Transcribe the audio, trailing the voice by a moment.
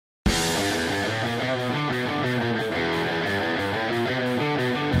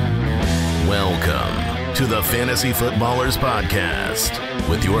to the Fantasy Footballers Podcast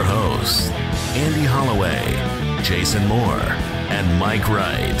with your hosts, Andy Holloway, Jason Moore, and Mike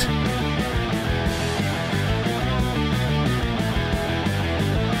Wright.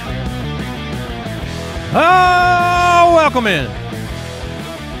 Oh, welcome in.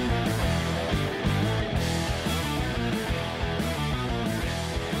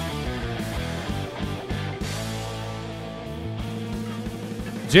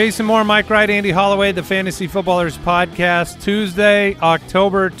 Jason Moore, Mike Wright, Andy Holloway, the Fantasy Footballers Podcast, Tuesday,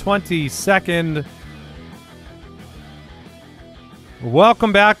 October 22nd.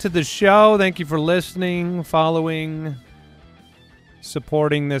 Welcome back to the show. Thank you for listening, following,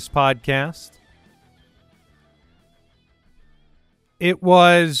 supporting this podcast. It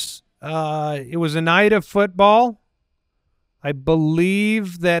was a night of football. I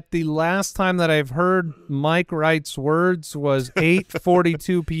believe that the last time that I've heard Mike Wright's words was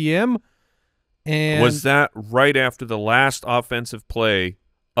 8:42 p.m. And was that right after the last offensive play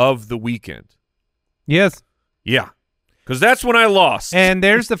of the weekend? Yes. Yeah, because that's when I lost. And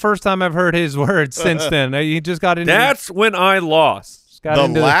there's the first time I've heard his words since then. He just got into That's when I lost. Got the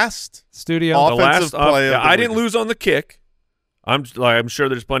into last the studio. offensive play of the I didn't weekend. lose on the kick. I'm sure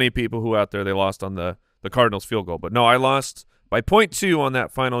there's plenty of people who out there they lost on the Cardinals field goal, but no, I lost by 0.2 on that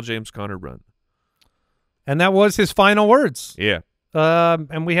final James Conner run. And that was his final words. Yeah.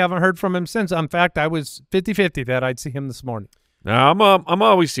 And we haven't heard from him since. In fact, I was 50-50 that I'd see him this morning. Now I'm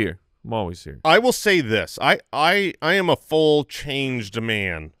always here. I'm always here. I will say this: I am a full changed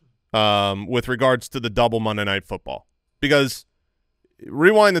man with regards to the double Monday Night Football, because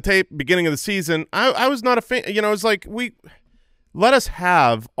rewind the tape, beginning of the season, I was not a fan. You know, it's like let us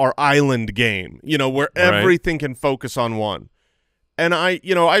have our island game, you know, where everything can focus on one. And I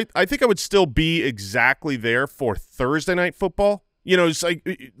think I would still be exactly there for Thursday Night Football. You know, it's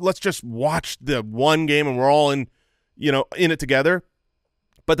like, let's just watch the one game and we're all in it together.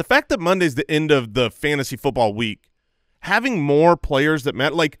 But the fact that Monday's the end of the fantasy football week, having more players that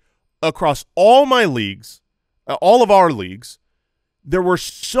matter, like across all my leagues, all of our leagues, there were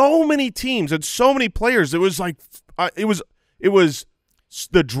so many teams and so many players. It was like the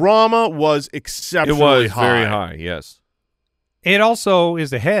drama was exceptionally high. Very high, yes. It also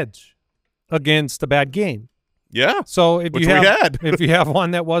is a hedge against a bad game. Yeah. So if Which you we have had. if you have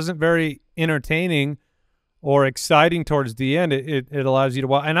one that wasn't very entertaining or exciting towards the end, it allows you to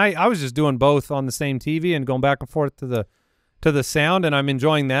watch. And I was just doing both on the same TV and going back and forth to the sound, and I'm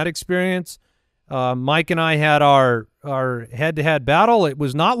enjoying that experience. Mike and I had our head-to-head battle. It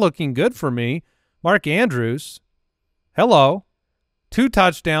was not looking good for me. Mark Andrews, hello, 2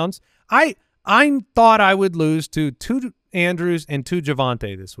 touchdowns. I thought I would lose to 2 Andrews and 2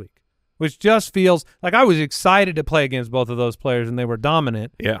 Javonte this week, which just feels like I was excited to play against both of those players, and they were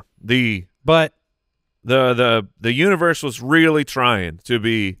dominant. Yeah. But the universe was really trying to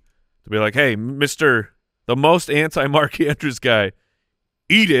be like, hey, the most anti-Mark Andrews guy,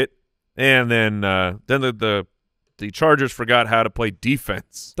 eat it. And then the Chargers forgot how to play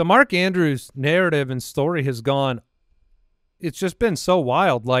defense. the Mark Andrews narrative and story has gone. It's just been so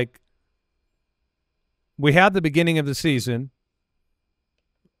wild. Like, we had the beginning of the season.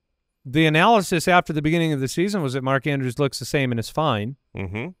 The analysis after the beginning of the season was that Mark Andrews looks the same and is fine.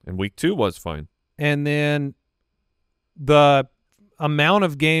 Mm-hmm. And week 2 was fine. And then the amount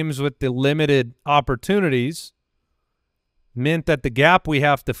of games with the limited opportunities meant that the gap we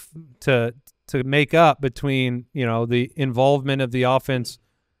have to make up between, you know, the involvement of the offense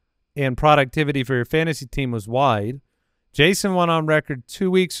and productivity for your fantasy team was wide. Jason went on record 2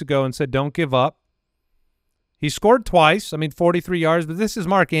 weeks ago and said, don't give up. He scored twice. I mean, 43 yards, but this is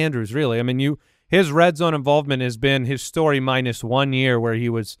Mark Andrews, really. I mean, his red zone involvement has been his story minus 1 year where he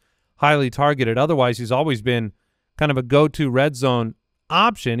was highly targeted. Otherwise, he's always been kind of a go-to red zone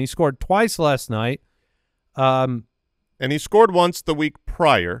option. He scored twice last night. And he scored once the week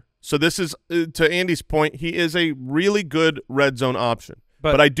prior. So this is, to Andy's point, he is a really good red zone option.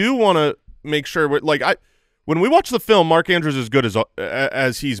 But I do want to make sure, when we watch the film, Mark Andrews is good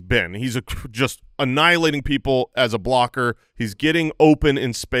as he's been. He's just annihilating people as a blocker. He's getting open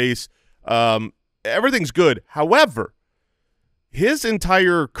in space. Everything's good. However, his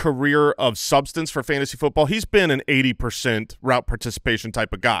entire career of substance for fantasy football, he's been an 80% route participation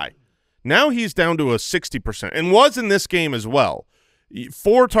type of guy. Now he's down to a 60% and was in this game as well.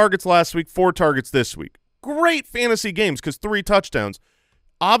 4 targets last week, 4 targets this week. Great fantasy games because 3 touchdowns.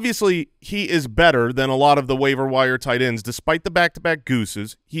 Obviously, he is better than a lot of the waiver wire tight ends, despite the back-to-back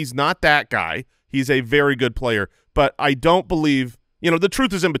gooses. He's not that guy. He's a very good player. But I don't believe – the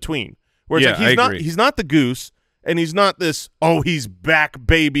truth is in between. Where it's he's not the goose, and he's not this, oh, he's back,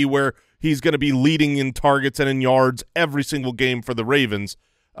 baby, where he's going to be leading in targets and in yards every single game for the Ravens.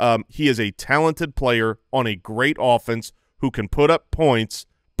 He is a talented player on a great offense who can put up points,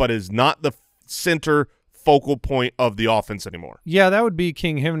 but is not the center focal point of the offense anymore. Yeah, that would be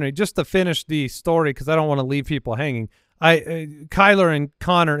King Henry. Just to finish the story, because I don't want to leave people hanging. Kyler and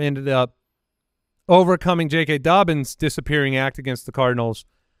Connor ended up overcoming J.K. Dobbins' disappearing act against the Cardinals,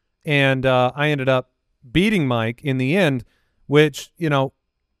 and I ended up beating Mike in the end, which, you know,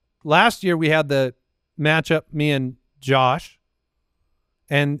 last year we had the matchup, me and Josh,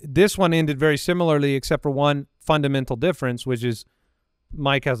 and this one ended very similarly except for one fundamental difference, which is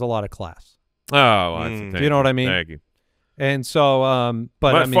Mike has a lot of class. Oh, do you know what I mean? Thank you. And so,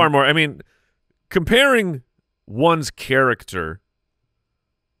 but I mean, far more. I mean, comparing one's character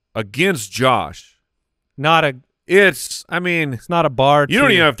against Josh, it's not a bar. You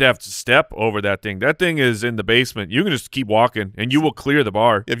don't even have to step over that thing. That thing is in the basement. You can just keep walking, and you will clear the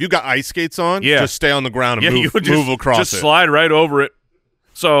bar. If you got ice skates on, just stay on the ground and move across just slide right over it.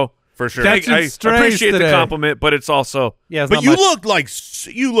 So for sure, I appreciate the compliment, but it's also But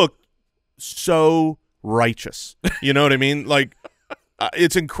you look so righteous. You know what I mean? Like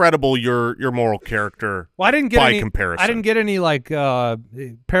it's incredible your moral character. Well, I didn't get by any, comparison. I didn't get any like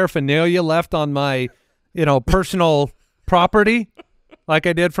paraphernalia left on my personal property like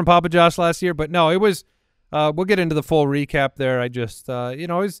I did from Papa Josh last year. But no, it was we'll get into the full recap there. I just it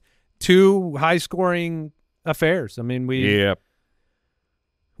was two high-scoring affairs. I mean, we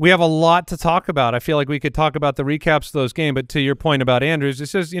have a lot to talk about. I feel like we could talk about the recaps of those games, but to your point about Andrews,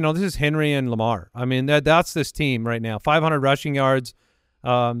 this is this is Henry and Lamar. I mean, that's this team right now. 500 rushing yards,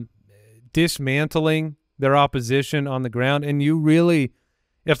 dismantling their opposition on the ground. And you really,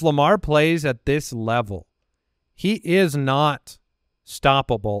 if Lamar plays at this level, he is not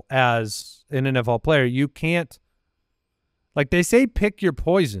stoppable as an NFL player. You can't, like they say, pick your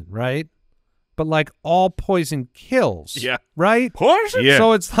poison, right? But like all poison kills, right? Poison? Yeah.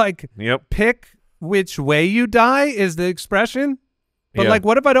 So it's like pick which way you die is the expression. But like,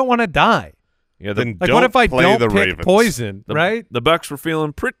 what if I don't want to die? Yeah, then like what if I don't pick Ravens. poison, right? The Bucs were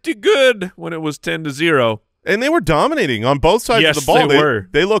feeling pretty good when it was 10-0. And they were dominating on both sides of the ball. They were.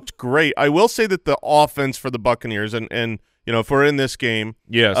 They looked great. I will say that the offense for the Buccaneers, and if we're in this game,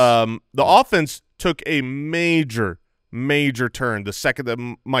 the offense took a major turn the second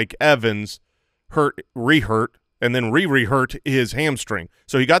that Mike Evans re-hurt, and then re-hurt his hamstring.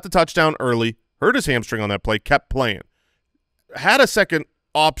 So he got the touchdown early, hurt his hamstring on that play, kept playing. Had a second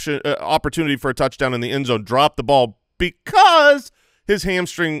opportunity for a touchdown in the end zone, dropped the ball because his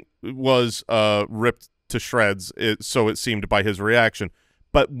hamstring was ripped to shreds, so it seemed by his reaction.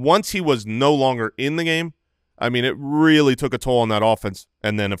 But once he was no longer in the game, I mean, it really took a toll on that offense.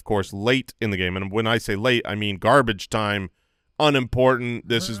 And then, of course, late in the game, and when I say late, I mean garbage time, unimportant.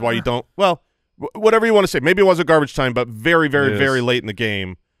 This is why you don't – well, whatever you want to say. Maybe it wasn't garbage time, but very, very, very late in the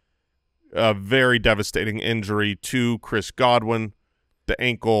game. A very devastating injury to Chris Godwin, the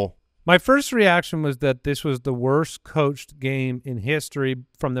ankle. My first reaction was that this was the worst coached game in history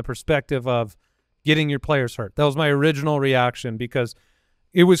from the perspective of getting your players hurt. That was my original reaction because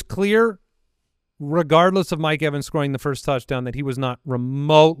it was clear, regardless of Mike Evans scoring the first touchdown, that he was not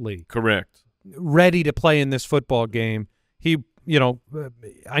remotely ready to play in this football game. He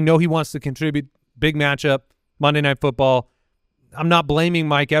I know he wants to contribute. Big matchup, Monday Night Football. I'm not blaming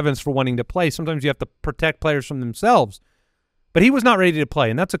Mike Evans for wanting to play. Sometimes you have to protect players from themselves. But he was not ready to play,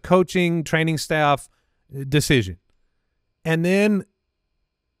 and that's a coaching, training staff decision. And then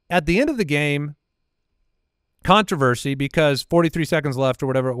at the end of the game, controversy because 43 seconds left or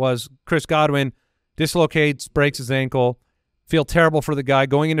whatever it was, Chris Godwin dislocates, breaks his ankle, feel terrible for the guy,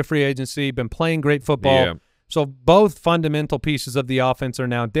 going into free agency, been playing great football. Yeah. So both fundamental pieces of the offense are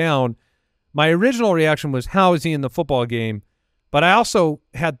now down. My original reaction was, how is he in the football game? But I also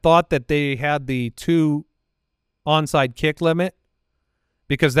had thought that they had the 2 onside kick limit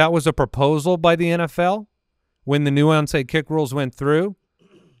because that was a proposal by the NFL when the new onside kick rules went through.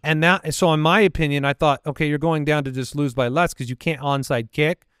 And that, so in my opinion, I thought, okay, you're going down to just lose by less because you can't onside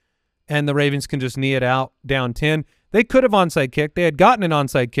kick, and the Ravens can just knee it out down 10. They could have onside kicked. They had gotten an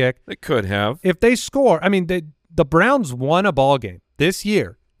onside kick. They could have. If they score, I mean, the Browns won a ball game this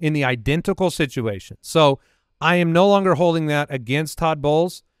year in the identical situation. So I am no longer holding that against Todd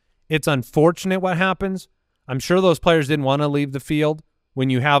Bowles. It's unfortunate what happens. I'm sure those players didn't want to leave the field when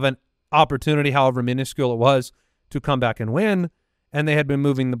you have an opportunity, however minuscule it was, to come back and win, and they had been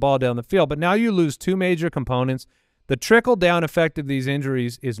moving the ball down the field. But now you lose 2 major components. The trickle-down effect of these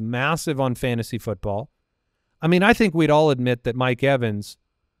injuries is massive on fantasy football. I mean, I think we'd all admit that Mike Evans,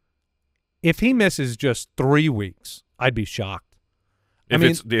 if he misses just 3 weeks, I'd be shocked.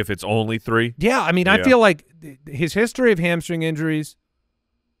 If it's only 3? Yeah, I mean, I feel like his history of hamstring injuries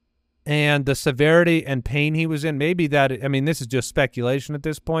and the severity and pain he was in, maybe that – I mean, this is just speculation at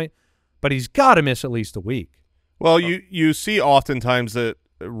this point, but he's got to miss at least a week. Well, you see oftentimes that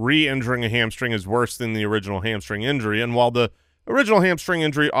re-injuring a hamstring is worse than the original hamstring injury, and while the original hamstring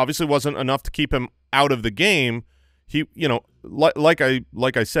injury obviously wasn't enough to keep him out of the game, he, you know, like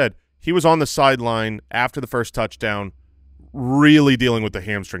I said, he was on the sideline after the first touchdown, really dealing with the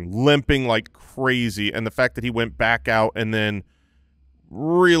hamstring, limping like crazy, and the fact that he went back out and then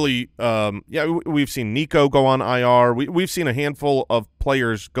really, we've seen Nico go on IR. We've seen a handful of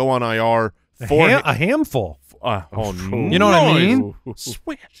players go on IR. A handful. You know what I mean?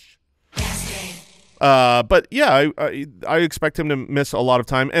 Swish. But yeah, I expect him to miss a lot of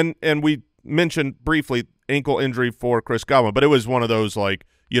time. And we mentioned briefly ankle injury for Chris Godwin, but it was one of those like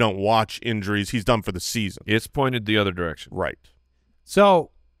you don't watch injuries. He's done for the season. It's pointed the other direction. Right.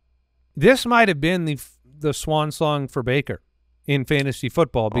 So this might have been the swan song for Baker in fantasy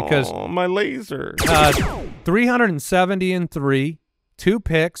football because my laser. 370-3, 2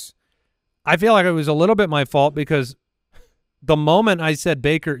 picks. I feel like it was a little bit my fault because the moment I said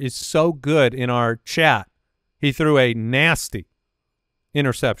Baker is so good in our chat, he threw a nasty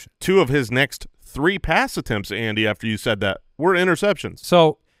interception. 2 of his next 3 pass attempts, Andy, after you said that, were interceptions.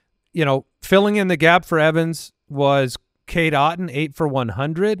 So, you know, filling in the gap for Evans was Cade Otton, 8 for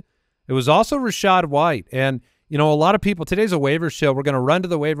 100. It was also Rachaad White. And, you know, a lot of people, today's a waiver show. We're going to run to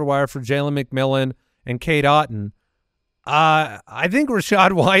the waiver wire for Jalen McMillan and Cade Otton. I think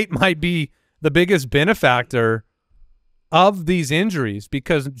Rachaad White might be the biggest benefactor of these injuries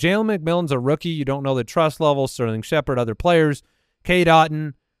because Jalen McMillan's a rookie. You don't know the trust level. Sterling Shepard, other players. Cade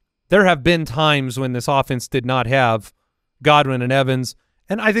Otton. There have been times when this offense did not have Godwin and Evans,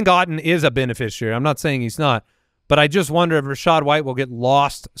 and I think Otton is a beneficiary. I'm not saying he's not, but I just wonder if Rachaad White will get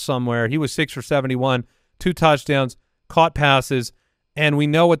lost somewhere. He was 6 for 71, 2 touchdowns, caught passes, and we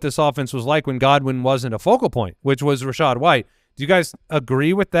know what this offense was like when Godwin wasn't a focal point, which was Rachaad White. Do you guys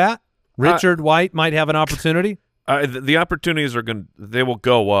agree with that? Richard White might have an opportunity? The opportunities they will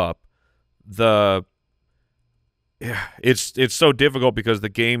go up. It's so difficult because the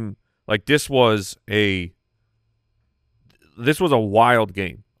game, like this was a wild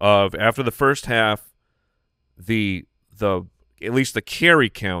game of after the first half, at least the carry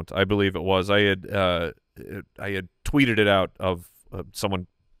count, I believe it was. I had tweeted it out of someone.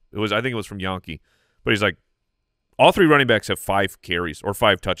 I think it was from Yankee, but he's like, all 3 running backs have 5 carries or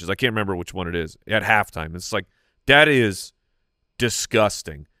 5 touches. I can't remember which one it is at halftime. It's like that is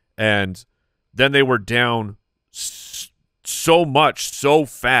disgusting. And then they were down so much so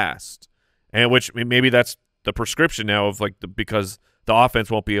fast, and which maybe that's the prescription now of like because the offense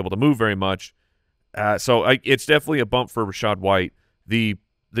won't be able to move very much. So it's definitely a bump for Rachaad White. The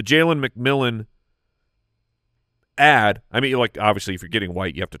Jalen McMillan ad, I mean, like obviously if you're getting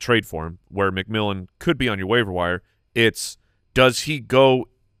White, you have to trade for him. Where McMillan could be on your waiver wire, it's does he go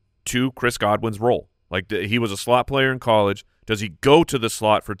to Chris Godwin's role? Like he was a slot player in college. Does he go to the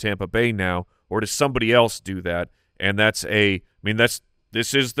slot for Tampa Bay now, or does somebody else do that? And this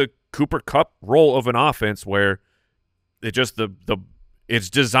is the Cooper Kupp role of an offense where it just it's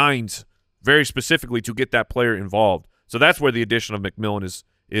designed very specifically to get that player involved. So that's where the addition of McMillan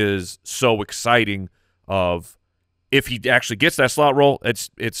is so exciting. Of if he actually gets that slot role,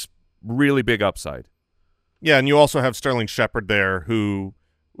 it's really big upside. Yeah, and you also have Sterling Shepard there, who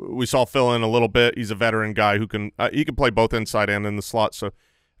we saw fill in a little bit. He's a veteran guy who can he can play both inside and in the slot. So,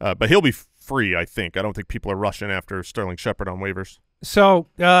 but he'll be free, I think. I don't think people are rushing after Sterling Shepard on waivers. So,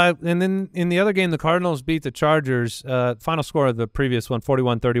 and then in the other game, the Cardinals beat the Chargers. Final score of the previous one,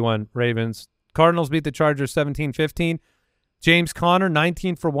 41-31 Ravens. Cardinals beat the Chargers 17-15. James Conner,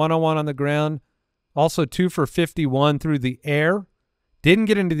 19 for 101 on the ground. Also 2 for 51 through the air. Didn't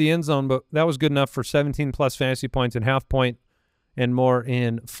get into the end zone, but that was good enough for 17-plus fantasy points and half point and more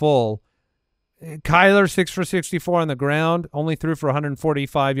in full. Kyler, 6 for 64 on the ground. Only threw for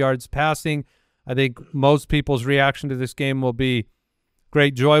 145 yards passing. I think most people's reaction to this game will be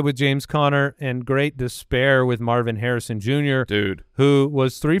great joy with James Conner and great despair with Marvin Harrison Jr. Dude. Who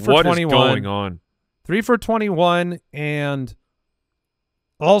was 3 for 21. What is going on? 3 for 21 and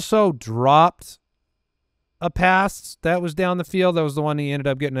also dropped a pass that was down the field. That was the one he ended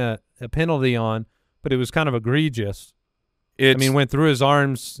up getting a penalty on, but it was kind of egregious. Went through his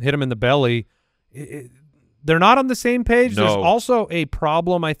arms, hit him in the belly. They're not on the same page. No. There's also a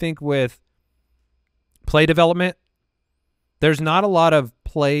problem, I think, with play development. There's not a lot of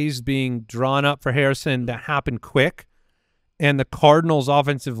plays being drawn up for Harrison that happen quick, and the Cardinals'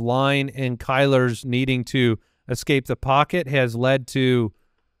 offensive line and Kyler's needing to escape the pocket has led to,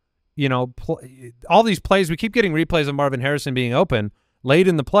 you know, all these plays. We keep getting replays of Marvin Harrison being open late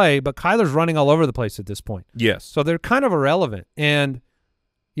in the play, but Kyler's running all over the place at this point. Yes. So they're kind of irrelevant. And,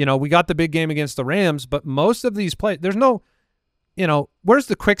 you know, we got the big game against the Rams, but most of these plays, there's no, you know, where's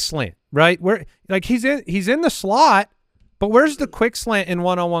the quick slant, right? Where, like, he's in the slot, but where's the quick slant in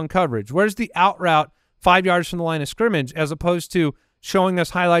one-on-one coverage? Where's the out route 5 yards from the line of scrimmage, as opposed to showing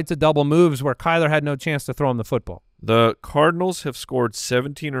us highlights of double moves where Kyler had no chance to throw him the football? The Cardinals have scored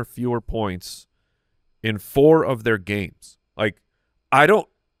 17 or fewer points in 4 of their games. Like, I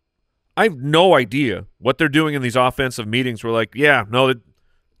have no idea what they're doing in these offensive meetings. We're like, yeah, no,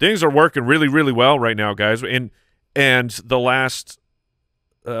 things are working really, really well right now, guys. And the last,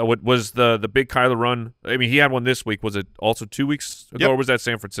 what was the big Kyler run? I mean, he had one this week. Was it also 2 weeks ago, or was that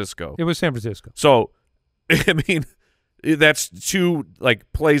San Francisco? It was San Francisco. So, I mean, that's 2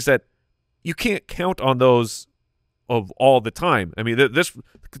 like plays that you can't count on those of all the time. I mean,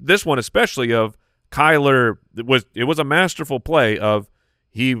 this one especially of Kyler, it was a masterful play of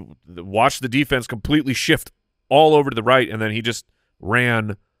he watched the defense completely shift all over to the right, and then he just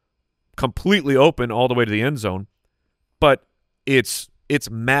ran completely open all the way to the end zone. But it's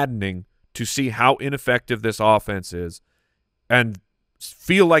maddening to see how ineffective this offense is and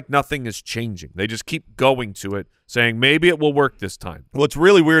feel like nothing is changing. They just keep going to it, saying maybe it will work this time. What's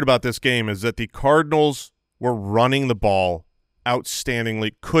really weird about this game is that the Cardinals were running the ball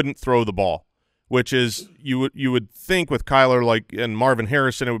outstandingly, couldn't throw the ball, which is you would think with Kyler and Marvin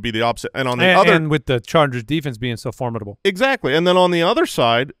Harrison it would be the opposite. And on the other, and with the Chargers defense being so formidable. Exactly. And then on the other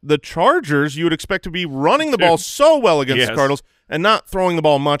side, the Chargers you would expect to be running the ball so well against the Cardinals and not throwing the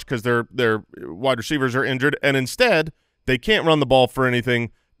ball much because their wide receivers are injured, and instead they can't run the ball for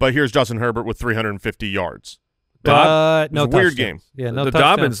anything. But here's Justin Herbert with 350 yards. No weird game. Yeah, no the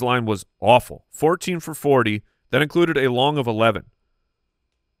touchdown. Dobbins line was awful. 14 for 40. That included a long of 11.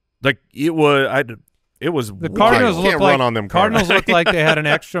 Like it was. The Cardinals run on them. Cardinals looked like they had an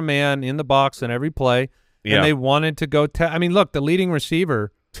extra man in the box in every play, and they wanted to go. I mean, look, the leading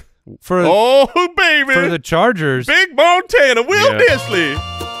receiver for for the Chargers, Big Montana, Will Disley.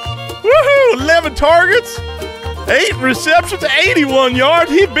 Woohoo! 11 targets. 8 receptions, 81 yards.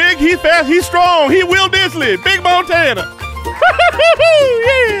 He's big, he's fast, he's strong. He Will Disley, Big Montana.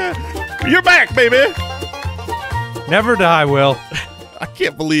 Yeah, you're back, baby. Never die, Will. I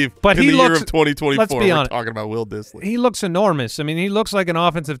can't believe but in he the looks, year of 2024 let's be we're honest, talking about Will Disley. He looks enormous. I mean, he looks like an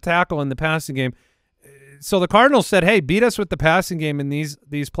offensive tackle in the passing game. So the Cardinals said, hey, beat us with the passing game, and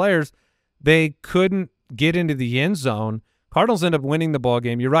these players, they couldn't get into the end zone. Cardinals end up winning the ball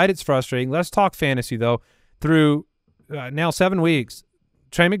game. You're right, it's frustrating. Let's talk fantasy, though. Through now 7 weeks,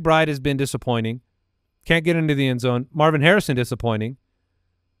 Trey McBride has been disappointing. Can't get into the end zone. Marvin Harrison disappointing.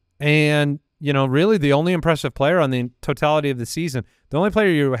 And, you know, really the only impressive player on the totality of the season, the only player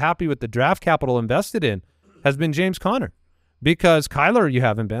you're happy with the draft capital invested in has been James Conner, because Kyler you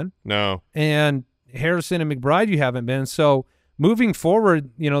haven't been. No. And Harrison and McBride you haven't been. So moving forward,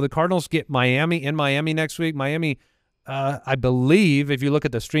 you know, the Cardinals get Miami next week. Miami, I believe, if you look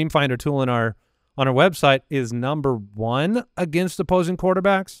at the Stream Finder tool on our website, is #1 against opposing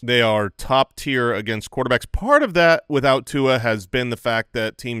quarterbacks. They are top tier against quarterbacks. Part of that without Tua has been the fact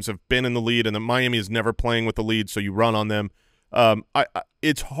that teams have been in the lead and that Miami is never playing with the lead, so you run on them.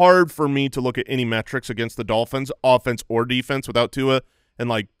 It's hard for me to look at any metrics against the Dolphins, offense or defense, without Tua and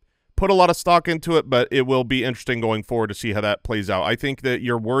like put a lot of stock into it, but it will be interesting going forward to see how that plays out. I think that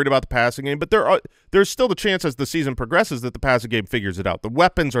you're worried about the passing game, but there's still the chance as the season progresses that the passing game figures it out. The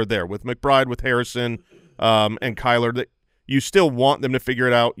weapons are there with McBride, with Harrison, and Kyler. That you still want them to figure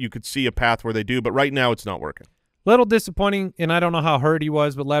it out. You could see a path where they do, but right now it's not working. Little disappointing, and I don't know how hurt he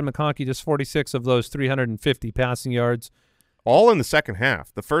was, but Ladd McConkey just 46 of those 350 passing yards. All in the second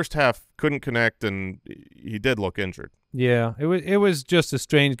half. The first half couldn't connect, and he did look injured. Yeah, it was just a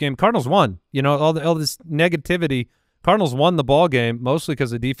strange game. Cardinals won. You know, all this negativity. Cardinals won the ball game, mostly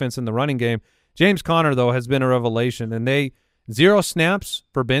because of defense in the running game. James Conner, though, has been a revelation, and 0 snaps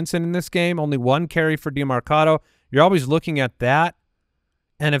for Benson in this game, only 1 carry for DeMarcado. You're always looking at that,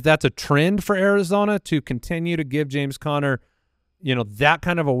 and if that's a trend for Arizona to continue to give James Conner, you know, that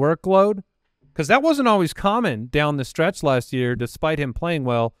kind of a workload, because that wasn't always common down the stretch last year, despite him playing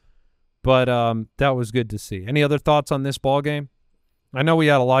well. But that was good to see. Any other thoughts on this ball game? I know we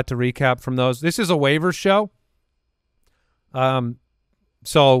had a lot to recap from those. This is a waiver show.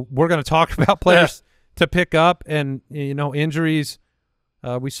 So we're going to talk about players to pick up and, you know, injuries.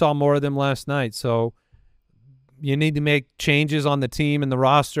 We saw more of them last night. So you need to make changes on the team and the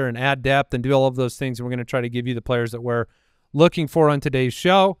roster and add depth and do all of those things. And we're going to try to give you the players that we're looking for on today's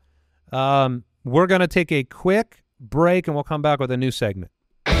show. We're going to take a quick break, and we'll come back with a new segment.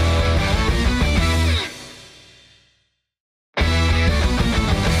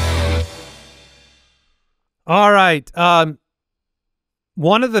 All right.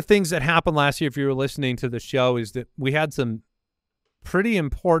 One of the things that happened last year, if you were listening to the show, is that we had some pretty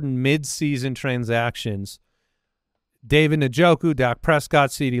important mid-season transactions. David Njoku, Dak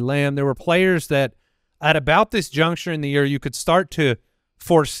Prescott, CeeDee Lamb. There were players that at about this juncture in the year you could start to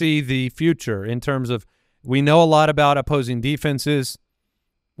foresee the future in terms of we know a lot about opposing defenses.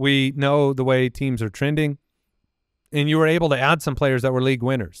 We know the way teams are trending. And you were able to add some players that were league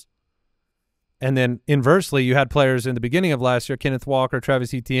winners. And then inversely, you had players in the beginning of last year, Kenneth Walker,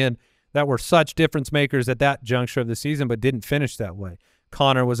 Travis Etienne, that were such difference makers at that juncture of the season but didn't finish that way.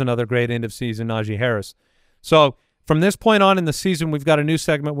 Connor was another great end of season, Najee Harris. So from this point on in the season, we've got a new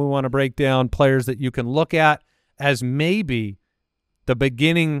segment. We want to break down players that you can look at as maybe the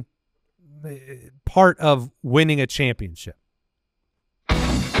beginning part of winning a championship.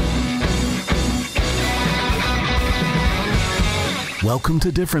 Welcome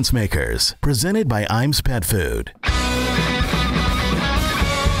to Difference Makers, presented by IAMS Pet Food.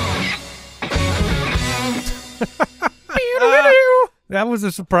 That was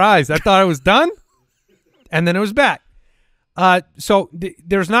a surprise. I thought I was done, and then it was back. So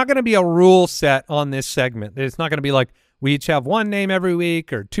there's not going to be a rule set on this segment. It's not going to be like we each have one name every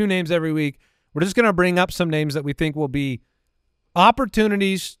week or two names every week. We're just going to bring up some names that we think will be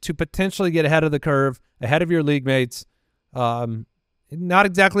opportunities to potentially get ahead of the curve, ahead of your league mates. Not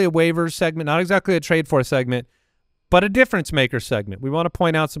exactly a waivers segment, not exactly a trade for segment, but a difference maker segment. We want to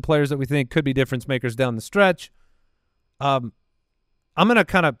point out some players that we think could be difference makers down the stretch. I'm going to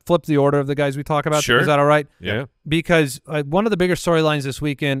kind of flip the order of the guys we talk about. Sure. Is that all right? Yeah. Because one of the bigger storylines this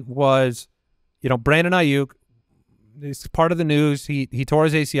weekend was, Brandon Ayuk. It's part of the news. He tore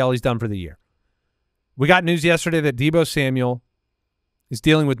his ACL. He's done for the year. We got news yesterday that Deebo Samuel is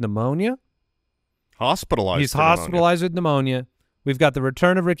dealing with pneumonia. Hospitalized. He's hospitalized with pneumonia. We've got the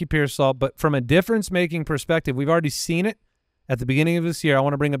return of Ricky Pearsall, but from a difference-making perspective, we've already seen it at the beginning of this year. I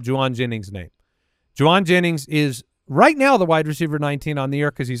want to bring up Jauan Jennings' name. Jauan Jennings is right now the wide receiver 19 on the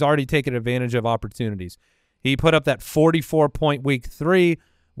year because he's already taken advantage of opportunities. He put up that 44-point week 3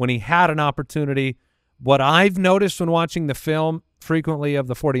 when he had an opportunity. What I've noticed when watching the film frequently of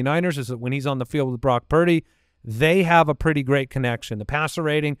the 49ers is that when he's on the field with Brock Purdy, they have a pretty great connection. The passer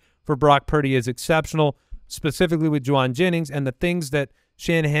rating for Brock Purdy is exceptional, specifically with Jauan Jennings, and the things that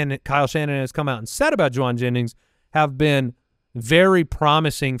Kyle Shanahan has come out and said about Jauan Jennings have been very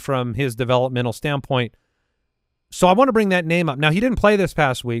promising from his developmental standpoint. So I want to bring that name up. Now, he didn't play this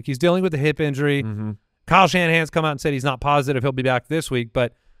past week. He's dealing with a hip injury. Kyle Shanahan's come out and said he's not positive he'll be back this week,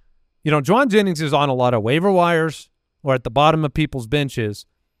 but Jauan Jennings is on a lot of waiver wires or at the bottom of people's benches,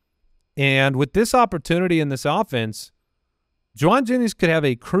 and with this opportunity in this offense, Jauan Jennings could have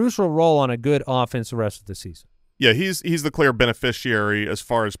a crucial role on a good offense the rest of the season. Yeah, he's the clear beneficiary as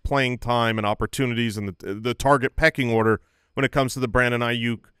far as playing time and opportunities and the target pecking order when it comes to the Brandon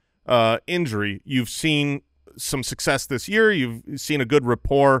Ayuk injury. You've seen some success this year. You've seen a good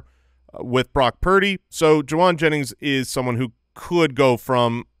rapport with Brock Purdy. So Jauan Jennings is someone who could go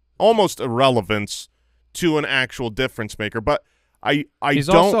from almost irrelevance to an actual difference maker. But he's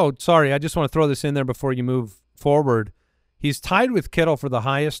also, sorry, I just want to throw this in there before you move forward. He's tied with Kittle for the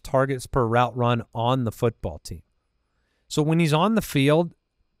highest targets per route run on the football team. So when he's on the field,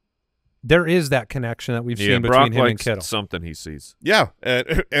 there is that connection that we've seen between him and Kittle. Something he sees. Yeah,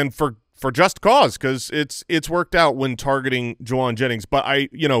 and for just cause, because it's worked out when targeting Jauan Jennings. But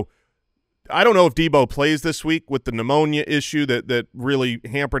I don't know if Deebo plays this week with the pneumonia issue that really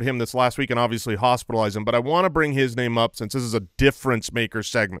hampered him this last week and obviously hospitalized him. But I want to bring his name up since this is a difference maker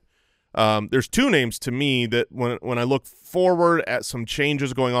segment. There's two names to me that when I look forward at some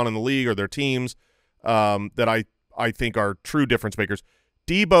changes going on in the league or their teams that I think are true difference makers.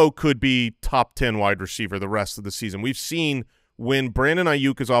 Deebo could be top 10 wide receiver the rest of the season. We've seen when Brandon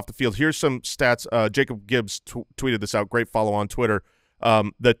Ayuk is off the field. Here's some stats. Jacob Gibbs tweeted this out. Great follow on Twitter.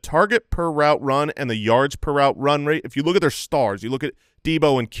 The target per route run and the yards per route run rate, if you look at their stars, you look at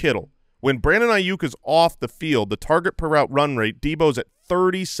Deebo and Kittle. When Brandon Ayuk is off the field, the target per route run rate, Deebo's at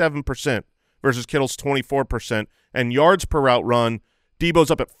 37% versus Kittle's 24%. And yards per route run,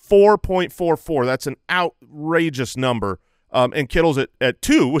 Deebo's up at 4.44. That's an outrageous number. And Kittle's at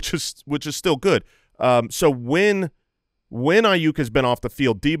 2, which is still good. So when Ayuk has been off the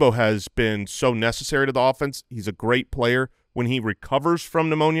field, Deebo has been so necessary to the offense. He's a great player. When he recovers from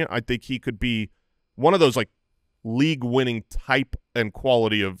pneumonia, I think he could be one of those like league-winning type and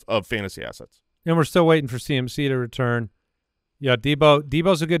quality of fantasy assets. And we're still waiting for CMC to return. Yeah,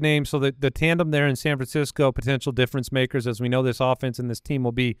 Deebo's a good name. So the tandem there in San Francisco, potential difference makers. As we know, this offense and this team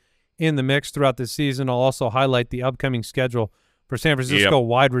will be in the mix throughout the season. I'll also highlight the upcoming schedule for San Francisco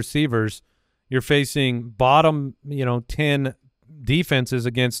wide receivers. You're facing bottom, 10 defenses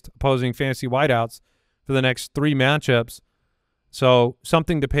against opposing fantasy wideouts for the next 3 matchups. So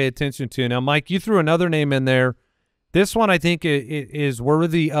something to pay attention to. Now, Mike, you threw another name in there. This one I think is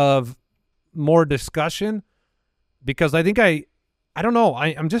worthy of more discussion because I think I don't know.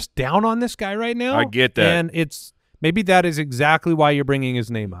 I'm just down on this guy right now. I get that. And maybe that is exactly why you're bringing his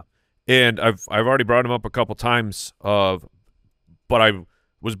name up. And I've already brought him up a couple times but I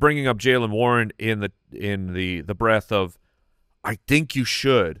was bringing up Jaylen Warren in the breath of I think you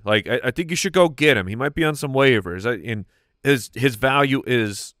should. Like I think you should go get him. He might be on some waivers. And his value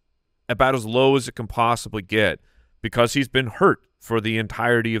is about as low as it can possibly get because he's been hurt for the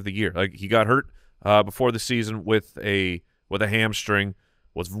entirety of the year. Like he got hurt before the season with a hamstring,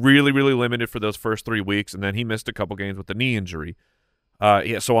 was really, really limited for those first 3 weeks, and then he missed a couple games with the knee injury.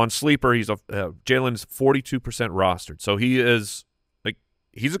 So on Sleeper, Jaylen's 42% rostered. So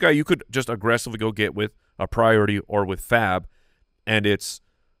he's a guy you could just aggressively go get with a priority or with Fab, and it's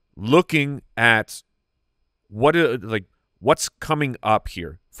looking at what's coming up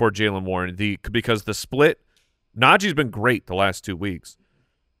here for Jaylen Warren. Because the split, Najee's been great the last 2 weeks,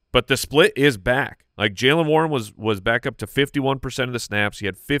 but the split is back. Like Jaylen Warren was back up to 51% of the snaps. He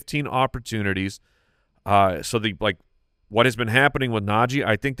had 15 opportunities. So what has been happening with Najee,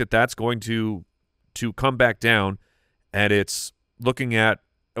 I think that's going to come back down, and it's looking at,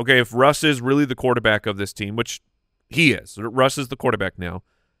 okay, if Russ is really the quarterback of this team, which he is. Russ is the quarterback now.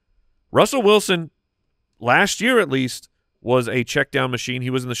 Russell Wilson, last year at least, was a check-down machine. He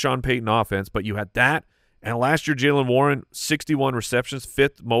was in the Sean Payton offense, but you had that. And last year, Jaylen Warren, 61 receptions,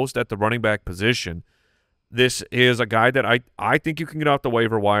 5th most at the running back position. This is a guy that I think you can get off the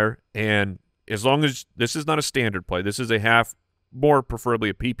waiver wire, and as long as this is not a standard play, this is a half, more preferably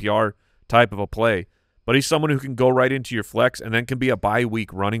a PPR type of a play, but he's someone who can go right into your flex and then can be a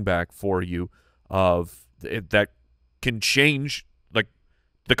bye-week running back for you that can change like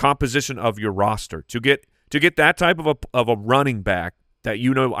the composition of your roster. To get that type of a running back that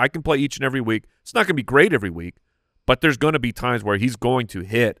I can play each and every week. It's not going to be great every week, but there's going to be times where he's going to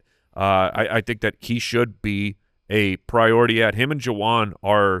hit. I think that he should be a priority. At him and Jauan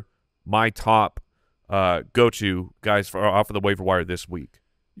are my top go-to guys off of the waiver wire this week.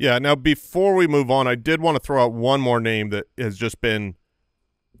 Yeah, now before we move on, I did want to throw out one more name that has just been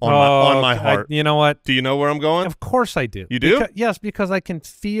on my heart. You know what? Do you know where I'm going? Of course I do. You do? Yes, because I can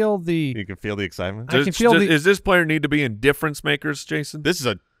feel the... You can feel the excitement? Does this player need to be in difference makers, Jason? This is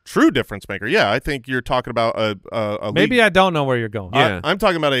a true difference maker. Yeah, I think you're talking about a Maybe league. I don't know where you're going. Yeah. I'm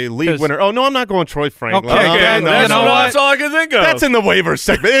talking about a league winner. Oh, no, I'm not going Troy Franklin. Okay, that's all I can think of. That's in the waiver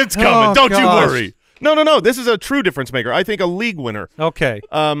segment. It's coming. Oh, Don't you gosh. worry. No. This is a true difference maker. I think a league winner. Okay.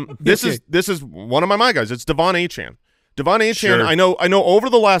 This is one of my guys. It's Devon Achane. Devon Achane, Sure. I know over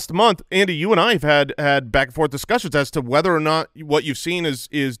the last month, Andy, you and I have had back and forth discussions as to whether or not what you've seen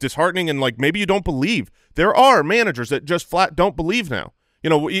is disheartening and like maybe you don't believe. There are managers that just flat don't believe now.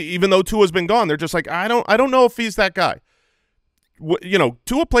 Even though Tua's been gone, they're just like, I don't know if he's that guy.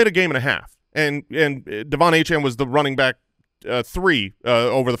 Tua played a game and a half, and Devon Achane was the running back 3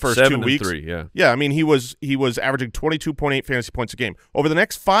 over the first 2 weeks. 7 and 3, yeah. Yeah, I mean he was averaging 22.8 fantasy points a game. Over the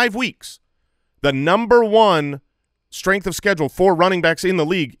next 5 weeks, the _1 strength of schedule for running backs in the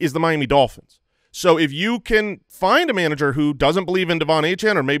league is the Miami Dolphins. So if you can find a manager who doesn't believe in Devon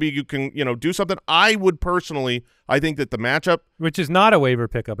Achane, or maybe you can, do something, I would personally, I think that the matchup, which is not a waiver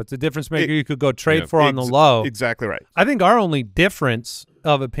pickup, it's a difference maker you could go trade for on the low. Exactly right. I think our only difference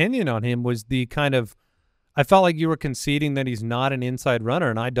of opinion on him was the kind of, I felt like you were conceding that he's not an inside runner,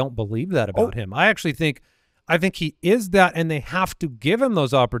 and I don't believe that about him. I actually think he is that, and they have to give him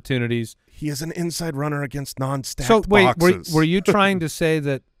those opportunities. He is an inside runner against non-stacked boxes. Were you trying to say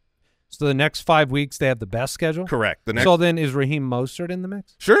that? So the next 5 weeks they have the best schedule? Correct. So then is Raheem Mostert in the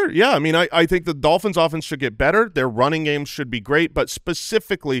mix? Sure, yeah. I mean, I think the Dolphins' offense should get better. Their running games should be great, but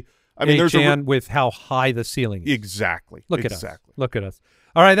specifically, I mean, there's with how high the ceiling is. Exactly. Look at us. Look at us.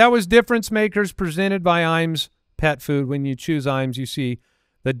 All right, that was Difference Makers presented by IAMS Pet Food. When you choose IAMS, you see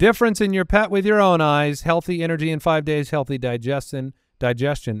the difference in your pet with your own eyes. Healthy energy in 5 days, healthy digestion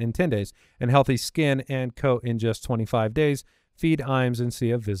in 10 days, and healthy skin and coat in just 25 days. Feed IAMS and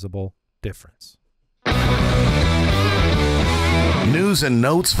see a visible difference. News and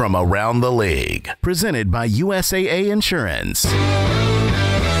notes from around the league, presented by USAA Insurance.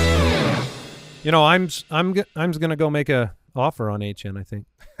 I'm going to go make a offer on HN, I think.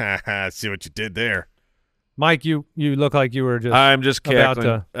 See what you did there. Mike, you look like you were just. I'm just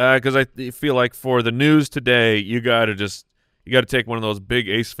cackling because I feel like for the news today, you got to take one of those big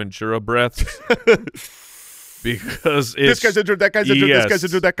Ace Ventura breaths because this guy's injured, that guy's injured, yes. this guy's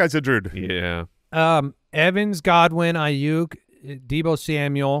injured, that guy's injured. Yeah. Evans, Godwin, Ayuk, Deebo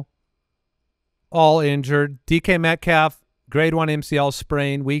Samuel, all injured. DK Metcalf, grade 1 MCL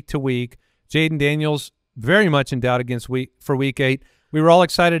sprain, week to week. Jaden Daniels, very much in doubt for week 8. We were all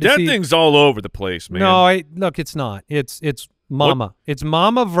excited to see. That thing's all over the place, man. No, look, it's not. It's Mama. What? It's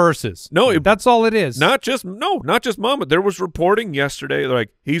Mama versus. No, that's all it is. Not just Mama. There was reporting yesterday like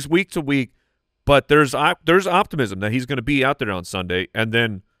he's week to week, but there's optimism that he's going to be out there on Sunday, and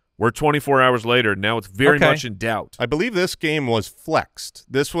then we're 24 hours later. Now it's very much in doubt. I believe this game was flexed.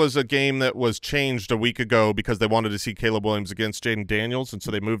 This was a game that was changed a week ago because they wanted to see Caleb Williams against Jaden Daniels, and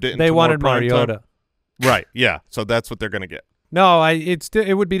so they moved it. They wanted Mariota. Right. Yeah. So that's what they're going to get. No,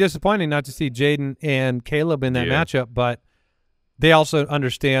 it would be disappointing not to see Jaden and Caleb in that matchup, but they also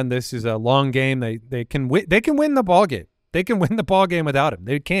understand this is a long game. They can win the ball game. They can win the ball game without him.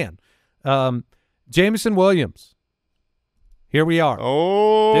 They can. Jameson Williams. Here we are.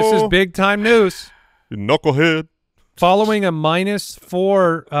 Oh, this is big time news. Knucklehead. Following a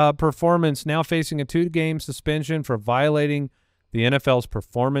 -4 performance, now facing a 2-game suspension for violating the NFL's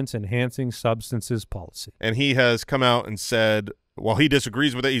performance-enhancing substances policy. And he has come out and said, while he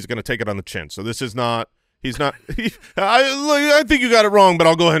disagrees with it, he's going to take it on the chin. So this is not – he's not – I think you got it wrong, but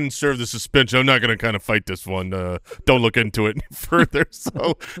I'll go ahead and serve the suspension. I'm not going to kind of fight this one. Don't look into it further.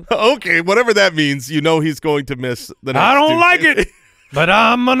 So, okay, whatever that means, you know he's going to miss the next I don't like it, but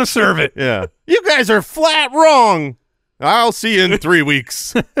I'm going to serve it. Yeah. You guys are flat wrong. I'll see you in 3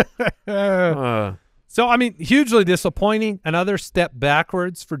 weeks. So, I mean, hugely disappointing. Another step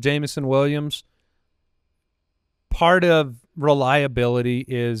backwards for Jameson Williams. Part of reliability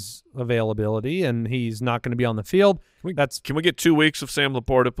is availability, and he's not going to be on the field. Can we get 2 weeks of Sam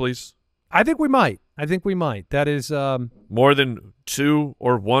Laporta, please? I think we might. That is more than 2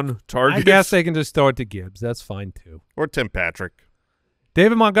 or 1 targets. I guess they can just throw it to Gibbs. That's fine, too. Or Tim Patrick.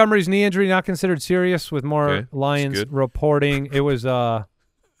 David Montgomery's knee injury not considered serious with more Lions reporting. It was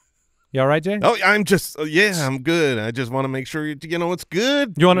you all right, Jay? Oh, I'm just I'm good. I just want to make sure you know it's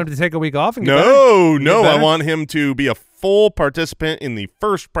good. You want him to take a week off and get No. I want him to be a full participant in the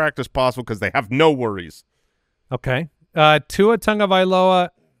first practice possible because they have no worries. Okay. Tua Tagovailoa,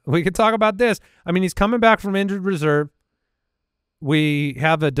 we could talk about this. I mean, he's coming back from injured reserve. We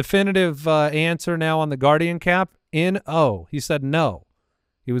have a definitive answer now on the Guardian cap. N-O. He said no.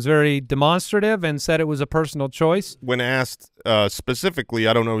 He was very demonstrative and said it was a personal choice. When asked specifically,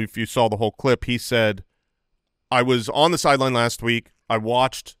 I don't know if you saw the whole clip, he said, I was on the sideline last week. I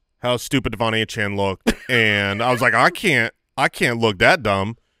watched how stupid Devon Achane looked, and I was like, I can't look that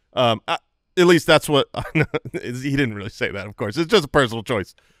dumb. At least that's what – he didn't really say that, of course. It's just a personal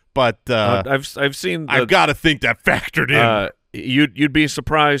choice. But I've seen – I've got to think that factored in. You'd be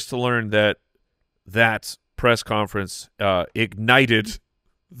surprised to learn that press conference ignited –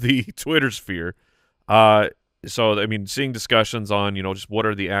 the Twitter sphere. So, I mean, seeing discussions on, just what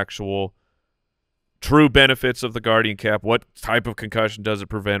are the actual true benefits of the Guardian cap, what type of concussion does it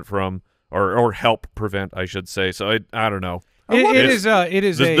prevent from, or help prevent, I should say. So, I don't know.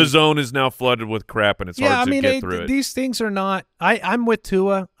 The zone is now flooded with crap, and it's hard to get through it. These things are not – I'm with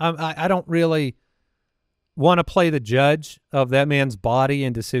Tua. I don't really want to play the judge of that man's body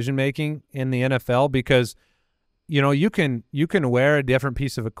and decision-making in the NFL because – you can wear a different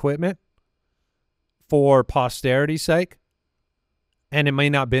piece of equipment for posterity's sake, and it may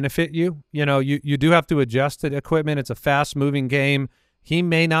not benefit you. You do have to adjust the equipment. It's a fast-moving game. He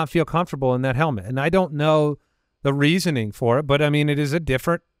may not feel comfortable in that helmet, and I don't know the reasoning for it, but I mean, it's a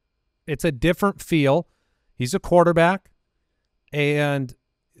different feel. He's a quarterback, and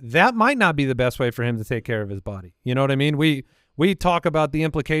that might not be the best way for him to take care of his body. You know what I mean? We talk about the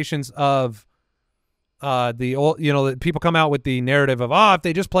implications of people come out with the narrative of, if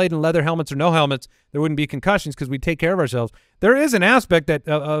they just played in leather helmets or no helmets, there wouldn't be concussions because we take care of ourselves. There is an aspect that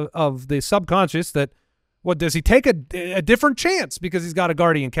of the subconscious that, does he take a different chance because he's got a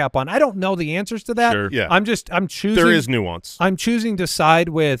Guardian cap on? I don't know the answers to that. Sure. Yeah. I'm choosing. There is nuance. I'm choosing to side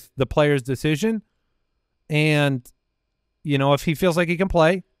with the player's decision, and if he feels like he can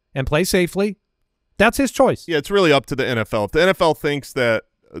play and play safely, that's his choice. Yeah, it's really up to the NFL. If the NFL thinks that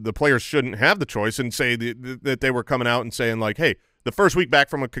the players shouldn't have the choice and say that they were coming out and saying like, hey, the first week back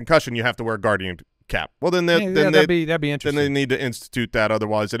from a concussion, you have to wear a Guardian cap. Well, then that'd be interesting. Then they need to institute that.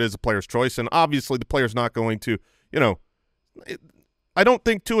 Otherwise, it is a player's choice. And obviously the player's not going to, I don't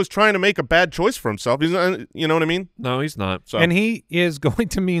think Tua's trying to make a bad choice for himself. He's not, you know what I mean? No, he's not. So. And he is going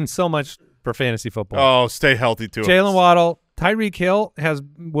to mean so much for fantasy football. Oh, stay healthy too. Jaylen Waddle, Tyreek Hill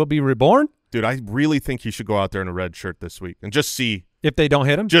will be reborn. Dude, I really think he should go out there in a red shirt this week and just see if they don't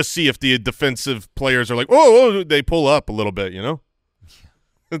hit him. Just see if the defensive players are like, oh, they pull up a little bit, you know.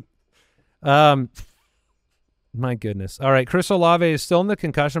 My goodness. All right, Chris Olave is still in the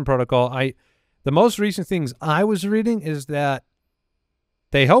concussion protocol. The most recent things I was reading is that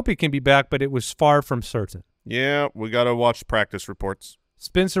they hope he can be back, but it was far from certain. Yeah, we got to watch practice reports.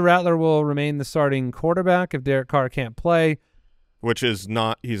 Spencer Rattler will remain the starting quarterback if Derek Carr can't play. Which is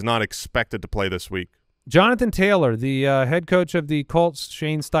not – he's not expected to play this week. Jonathan Taylor, the head coach of the Colts,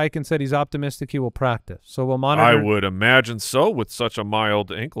 Shane Steichen, said he's optimistic he will practice. So we'll monitor. I would imagine so with such a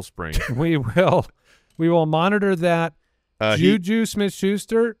mild ankle sprain. We will monitor that. Juju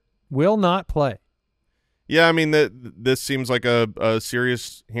Smith-Schuster will not play. Yeah, I mean, this seems like a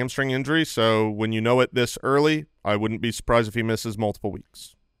serious hamstring injury, so when you know it this early, I wouldn't be surprised if he misses multiple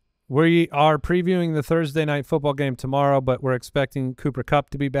weeks. We are previewing the Thursday night football game tomorrow, but we're expecting Cooper Kupp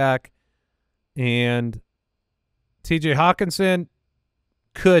to be back, and T.J. Hawkinson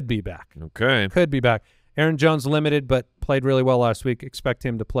could be back. Okay. Could be back. Aaron Jones limited, but played really well last week. Expect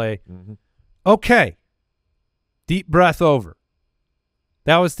him to play. Mm-hmm. Okay. Deep breath over.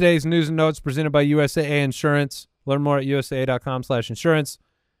 That was today's news and notes presented by USAA Insurance. Learn more at usaa.com/insurance.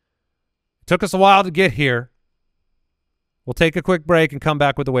 It took us a while to get here. We'll take a quick break and come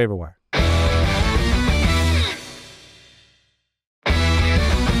back with the waiver wire.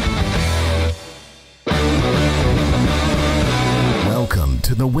 Welcome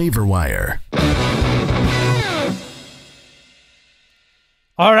to the waiver wire.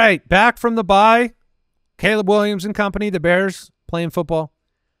 All right, back from the bye. Caleb Williams and company, the Bears playing football,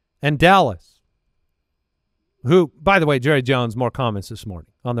 and Dallas, who, by the way, Jerry Jones, more comments this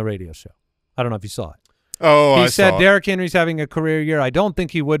morning on the radio show. I don't know if you saw it. Oh, he said Derrick Henry's having a career year. I don't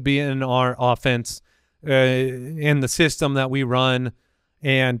think he would be in our offense, in the system that we run,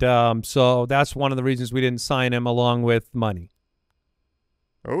 and so that's one of the reasons we didn't sign him, along with money.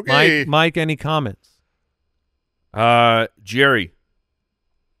 Okay, Mike, any comments? Jerry,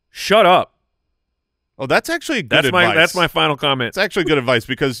 shut up. Oh, that's actually good advice. That's my final comment. It's actually good advice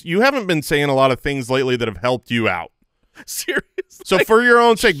because you haven't been saying a lot of things lately that have helped you out. Seriously. So for your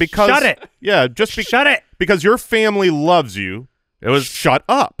own sake, because shut it. Yeah, shut it. Because your family loves you. Shut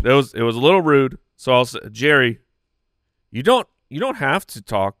up. It was a little rude. So I'll say, Jerry, you don't have to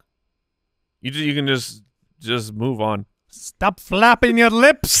talk. You can just move on. Stop flapping your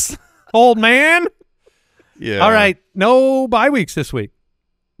lips, old man. Yeah. All right, no bye weeks this week.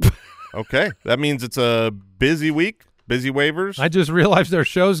 Okay, that means it's a busy week. Busy waivers. I just realized their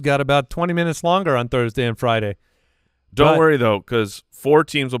show's got about 20 minutes longer on Thursday and Friday. Don't worry, though, because 4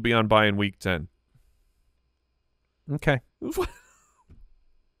 teams will be on bye in Week 10. Okay.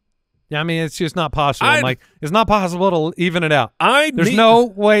 Yeah, I mean, it's just not possible, Mike. It's not possible to even it out. There's no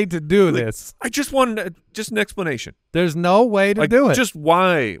way to do this. I just wanted just an explanation. There's no way to do it. Just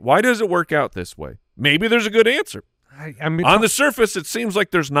why? Why does it work out this way? Maybe there's a good answer. I mean, on the surface, it seems like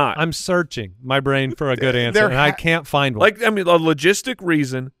there's not. I'm searching my brain for a good answer, and I can't find one. A logistic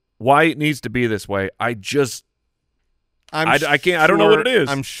reason why it needs to be this way. I can't. I don't know what it is.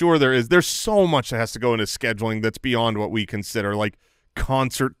 I'm sure there is. There's so much that has to go into scheduling that's beyond what we consider, like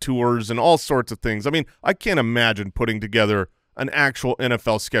concert tours and all sorts of things. I mean, I can't imagine putting together an actual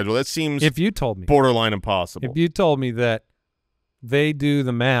NFL schedule. That seems borderline impossible. If you told me that they do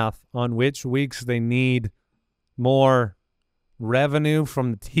the math on which weeks they need more revenue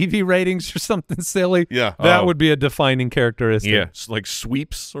from the TV ratings or something silly, that would be a defining characteristic. Yeah, it's like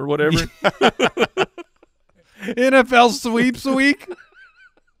sweeps or whatever. NFL sweeps a week?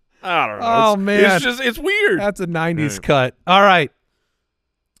 I don't know. Oh, man. It's weird. That's a 90s cut. All right.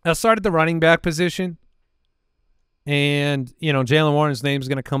 I'll start at the running back position. And, Jaylen Warren's name is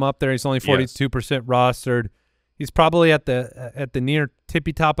going to come up there. He's only 42% rostered. He's probably at the near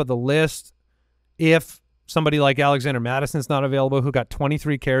tippy top of the list if somebody like Alexander Madison's not available, who got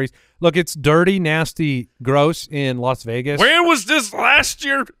 23 carries. Look, it's dirty, nasty, gross in Las Vegas. Where was this last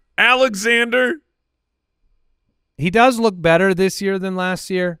year, Alexander? He does look better this year than last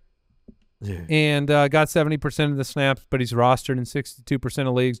year, and got 70% of the snaps, but he's rostered in 62%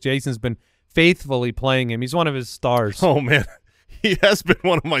 of leagues. Jason's been faithfully playing him. He's one of his stars. Oh, man. He has been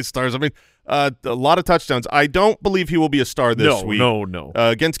one of my stars. I mean, a lot of touchdowns. I don't believe he will be a star this week. No.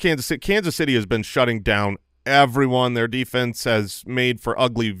 Against Kansas City. Kansas City has been shutting down everyone. Their defense has made for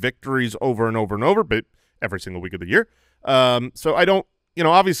ugly victories over and over and over, but every single week of the year. So I don't,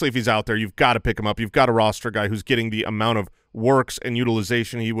 obviously if he's out there, you've got to pick him up. You've got to roster a guy who's getting the amount of works and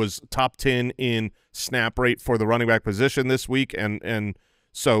utilization. He was top 10 in snap rate for the running back position this week, and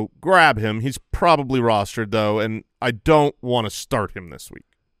So grab him. He's probably rostered, though, and I don't want to start him this week.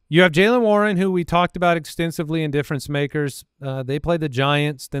 You have Jaylen Warren, who we talked about extensively in difference makers. They play the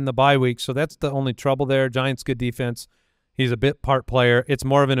Giants, then the bye week, so that's the only trouble there. Giants, good defense. He's a bit part player. It's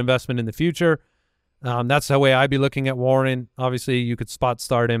more of an investment in the future. That's the way I'd be looking at Warren. Obviously, you could spot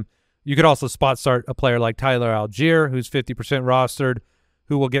start him. You could also spot start a player like Tyler Algier, who's 50% rostered,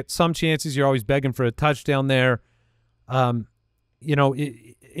 who will get some chances. You're always begging for a touchdown there. You know,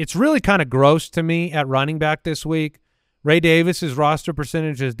 it's really kind of gross to me at running back this week. Ray Davis's roster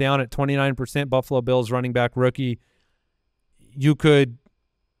percentage is down at 29%. Buffalo Bills running back rookie. You could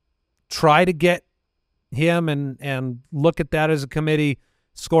try to get him and look at that as a committee.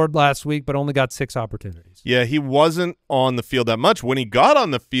 Scored last week, but only got 6 opportunities. Yeah, he wasn't on the field that much. When he got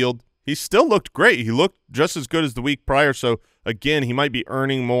on the field, he still looked great. He looked just as good as the week prior. So, again, he might be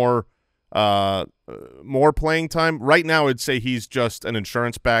earning more playing time. Right now, I'd say he's just an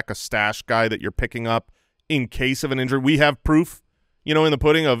insurance back, a stash guy that you're picking up in case of an injury. We have proof, you know, in the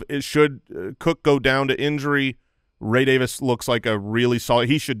pudding of it should Cook go down to injury. Ray Davis looks like a really solid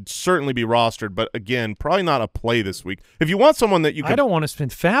 – he should certainly be rostered, but, again, probably not a play this week. If you want someone that you can – I don't want to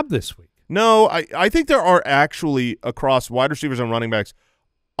spend fab this week. No, I think there are actually, across wide receivers and running backs,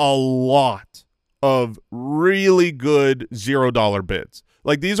 a lot of really good $0 bids.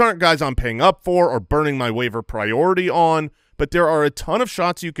 Like, these aren't guys I'm paying up for or burning my waiver priority on, but there are a ton of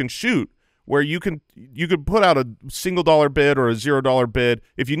shots you can shoot where you could put out a $1 bid or a $0 bid.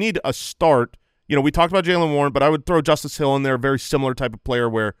 If you need a start – you know, we talked about Jaylen Warren, but I would throw Justice Hill in there, a very similar type of player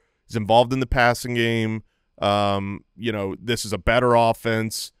where he's involved in the passing game. You know, this is a better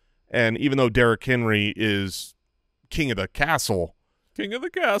offense. And even though Derrick Henry is king of the castle. King of the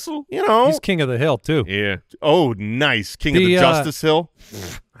castle. You know. He's king of the hill, too. Yeah. Oh, nice. King of the Justice Hill.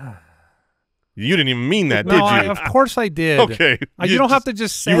 You didn't even mean that, did you? Of course I did. Okay. You don't have to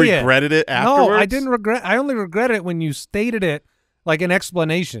just say it. You regretted it afterwards? No, I didn't regret. I only regretted it when you stated it like an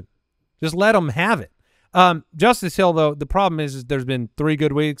explanation. Just let them have it. Justice Hill, though, the problem is there's been 3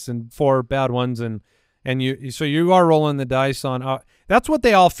 good weeks and 4 bad ones, and so you are rolling the dice on. That's what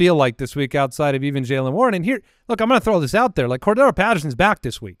they all feel like this week, outside of even Jaylen Warren. And here, look, I'm going to throw this out there. Like, Cordero Patterson's back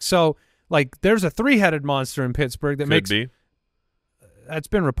this week, so like there's a 3-headed monster in Pittsburgh that could be. It's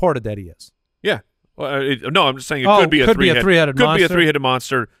been reported that he is. Yeah. Well, no, I'm just saying it could be a 3-headed monster. Could be a 3-headed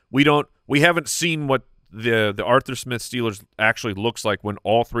monster. We haven't seen what the Arthur Smith Steelers actually looks like when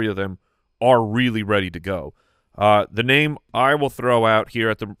all 3 of them are really ready to go. The name I will throw out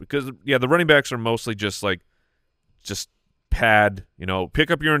here because the running backs are mostly just pad, you know, pick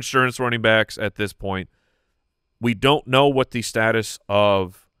up your insurance running backs at this point. We don't know what the status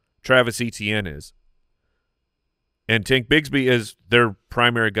of Travis Etienne is. And Tank Bigsby is their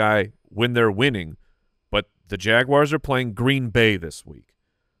primary guy when they're winning, but the Jaguars are playing Green Bay this week.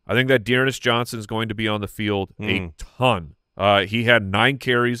 I think that Dearness Johnson is going to be on the field a ton. He had 9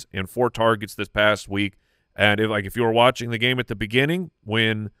 carries and 4 targets this past week. And if you were watching the game at the beginning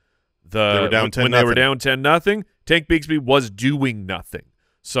when they were down 10-0, Tank Bigsby was doing nothing.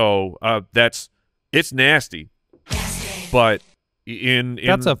 So it's nasty. But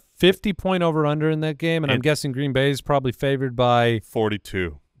that's a 50-point over/under in that game, and I'm guessing Green Bay is probably favored by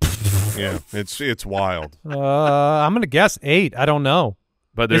 42. Yeah, it's wild. I'm gonna guess 8. I don't know.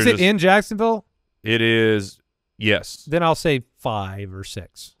 But is it in Jacksonville? It is. Yes. Then I'll say 5 or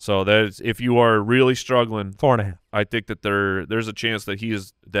 6. So if you are really struggling, 4.5. I think that there's a chance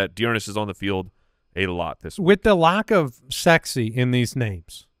that Dearness is on the field a lot this week. With the lack of sexy in these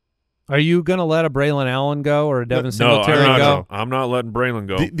names, are you going to let a Braylon Allen go or a Devin Singletary go? I'm not letting Braylon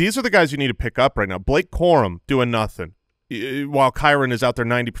go. These are the guys you need to pick up right now. Blake Corum doing nothing while Kyron is out there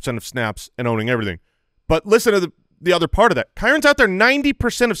 90% of snaps and owning everything. But listen to the other part of that. Kyron's out there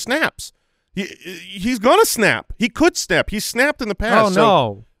 90% of snaps. He's going to snap. He could snap. He's snapped in the past.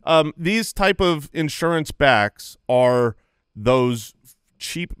 Oh, no. These type of insurance backs are those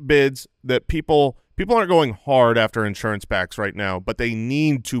cheap bids that people aren't going hard after insurance backs right now, but they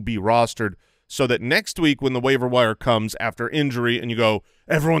need to be rostered so that next week when the waiver wire comes after injury and you go,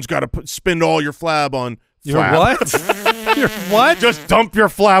 everyone's got to spend all your flab on flab. Your what? Your what? Just dump your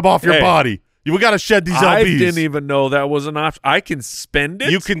flab off your body. We got to shed these LBs. I didn't even know that was an option. I can spend it?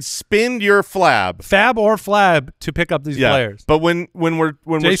 You can spend your flab. Fab or flab to pick up these players. But when we're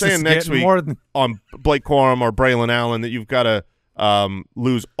saying next week on Blake Corum or Braylon Allen that you've got to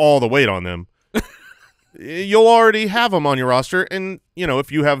lose all the weight on them, you'll already have them on your roster. And, you know,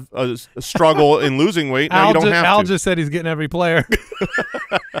 if you have a struggle in losing weight, you don't have to. Al just said he's getting every player.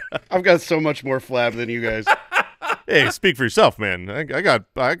 I've got so much more flab than you guys. Hey, speak for yourself, man.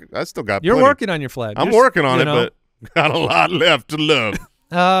 I still got You're plenty. working on your flab. I'm working on it, but got a lot left to love.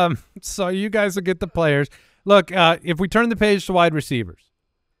 So you guys will get the players. Look, if we turn the page to wide receivers,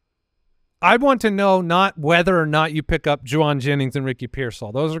 I want to know not whether or not you pick up Jauan Jennings and Ricky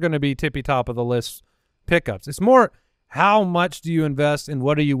Pearsall. Those are going to be tippy top of the list pickups. It's more how much do you invest and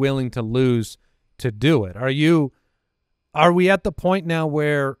what are you willing to lose to do it? Are we at the point now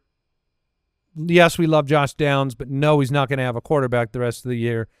where, yes, we love Josh Downs, but no, he's not going to have a quarterback the rest of the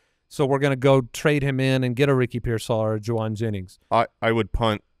year, so we're going to go trade him in and get a Ricky Pearsall or a Jauan Jennings? I would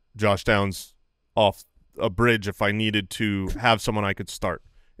punt Josh Downs off a bridge if I needed to have someone I could start.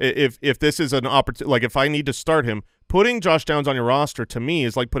 If this is an opportunity, like if I need to start him, putting Josh Downs on your roster to me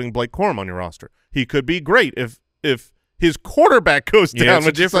is like putting Blake Corum on your roster. He could be great if his quarterback goes down,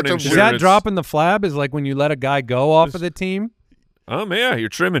 which is such a is that dropping the flab? Is like when you let a guy go off of the team? Yeah, you're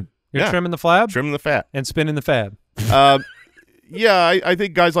trimming. You're trimming the flab? Trimming the fat. And spinning the fab. Yeah, I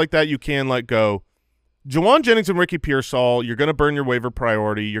think guys like that you can let go. Jauan Jennings and Ricky Pearsall, you're going to burn your waiver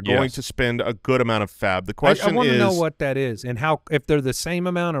priority. You're going to spend a good amount of fab. The question is, I want to know what that is and how, if they're the same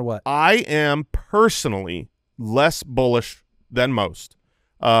amount or what. I am personally less bullish than most.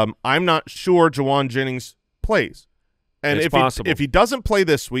 I'm not sure Jauan Jennings plays. And if he doesn't play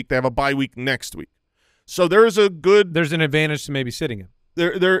this week, they have a bye week next week. So there's an advantage to maybe sitting him.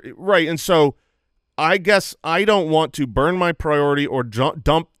 Right. And so I guess I don't want to burn my priority or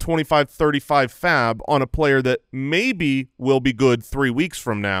dump 25-35 fab on a player that maybe will be good 3 weeks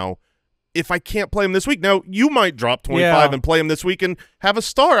from now if I can't play him this week. Now, you might drop 25 and play him this week and have a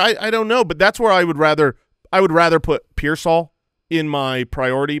star. I don't know, but that's where I would rather put Pearsall in my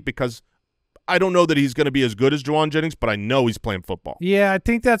priority because I don't know that he's going to be as good as Jauan Jennings, but I know he's playing football. Yeah, I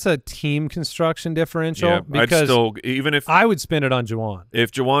think that's a team construction differential. Yeah, because I'd still, even if I would spend it on Jauan.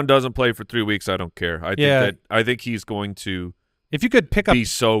 If Jauan doesn't play for 3 weeks, I don't care. I think he's going to. If you could pick up, be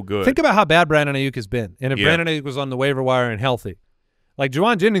so good. Think about how bad Brandon Ayuk has been, and if Brandon Ayuk was on the waiver wire and healthy, like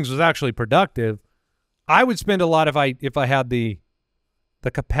Jauan Jennings was actually productive, I would spend a lot if I had the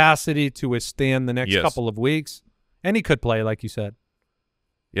capacity to withstand the next couple of weeks, and he could play, like you said.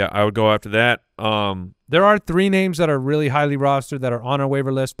 Yeah, I would go after that. There are 3 names that are really highly rostered that are on our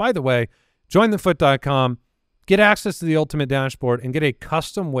waiver list. By the way, jointhefoot.com, get access to the Ultimate Dashboard, and get a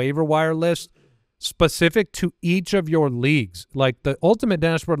custom waiver wire list specific to each of your leagues. Like the Ultimate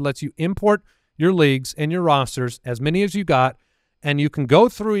Dashboard lets you import your leagues and your rosters, as many as you got, and you can go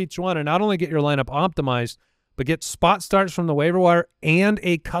through each one and not only get your lineup optimized, but get spot starts from the waiver wire and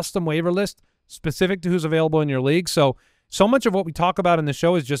a custom waiver list specific to who's available in your league. So much of what we talk about in the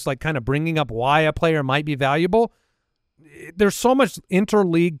show is just like kind of bringing up why a player might be valuable. There's so much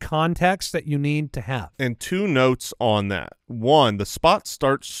interleague context that you need to have. And 2 notes on that. 1, the spot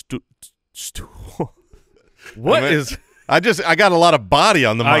start I got a lot of body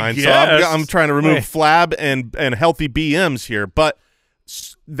on the mind, so I'm trying to remove flab and healthy BMs here. But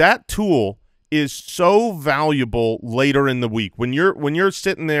that tool is so valuable later in the week when you're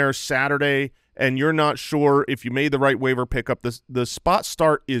sitting there Saturday and you're not sure if you made the right waiver pickup. The spot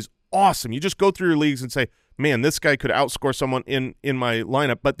start is awesome. You just go through your leagues and say, man, this guy could outscore someone in my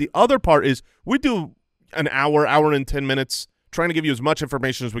lineup. But the other part is we do an hour and 10 minutes trying to give you as much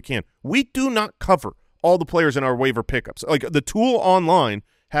information as we can. We do not cover all the players in our waiver pickups. Like the tool online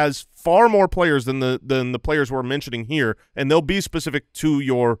has far more players than the players we're mentioning here, and they'll be specific to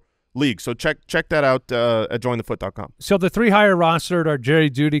your league. So check that out at jointhefoot.com. So the 3 higher rostered are Jerry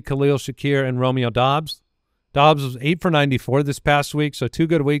Jeudy, Khalil Shakir, and Romeo Doubs. Doubs was 8 for 94 this past week, so 2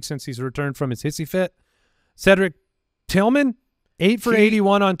 good weeks since he's returned from his hissy fit. Cedric Tillman, 8 for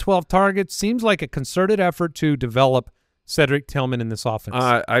 81 on 12 targets. Seems like a concerted effort to develop Cedric Tillman in this offense.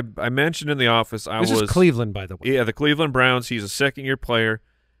 I mentioned in the office this is Cleveland, by the way. Yeah, the Cleveland Browns. He's a second-year player,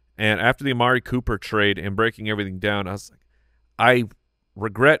 and after the Amari Cooper trade and breaking everything down, I was like, I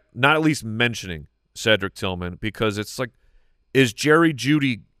regret not at least mentioning Cedric Tillman because it's like, is Jerry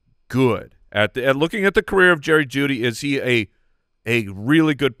Jeudy good? At looking at the career of Jerry Jeudy, is he a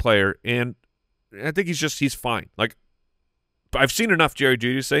really good player? And I think he's fine. Like, I've seen enough Jerry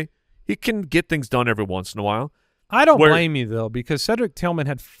Jeudy to say he can get things done every once in a while. I don't blame you, though, because Cedric Tillman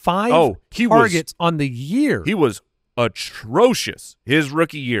had 5 targets on the year. He was atrocious his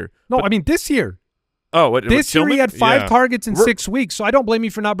rookie year. No, I mean this year. Oh, this year he had 5 targets in 6 weeks, so I don't blame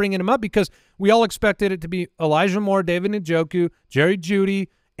you for not bringing him up because we all expected it to be Elijah Moore, David Njoku, Jerry Jeudy,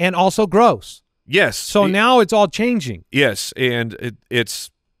 and also Gross. Yes. So now it's all changing. Yes, and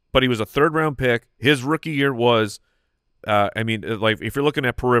but he was a 3rd-round pick. His rookie year was, like if you're looking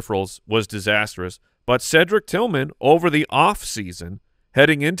at peripherals, was disastrous. But Cedric Tillman, over the offseason,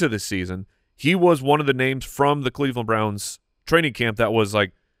 heading into the season, he was one of the names from the Cleveland Browns training camp that was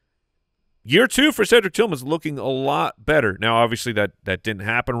like, year 2 for Cedric Tillman's looking a lot better. Now, obviously, that didn't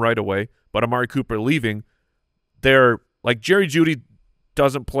happen right away, but Amari Cooper leaving, they're like Jerry Jeudy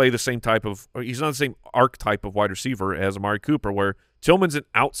doesn't play the same type of – he's not the same archetype of wide receiver as Amari Cooper, where Tillman's an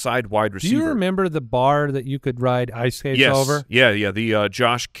outside wide receiver. Do you remember the bar that you could ride ice skates over? Yeah, the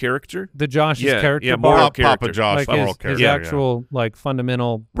Josh character. The Josh's character yeah, bar? moral character. Papa Josh, like his actual like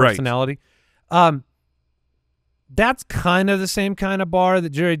fundamental personality. Right. That's kind of the same kind of bar that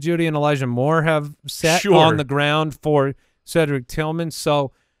Jerry Jeudy and Elijah Moore have set on the ground for Cedric Tillman.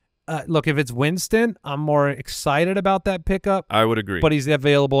 So, look, if it's Winston, I'm more excited about that pickup. I would agree. But he's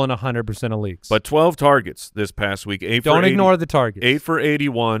available in 100% of leagues. But 12 targets this past week. Don't ignore the targets. 8 for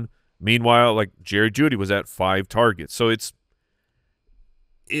 81. Meanwhile, like Jerry Jeudy was at 5 targets. So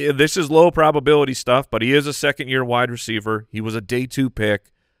this is low probability stuff, but he is a second-year wide receiver. He was a day 2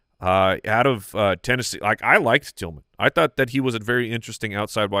 pick out of Tennessee. Like, I liked Tillman. I thought that he was a very interesting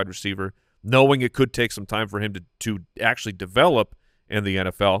outside wide receiver, knowing it could take some time for him to actually develop in the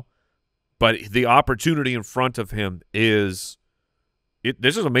NFL. But the opportunity in front of him is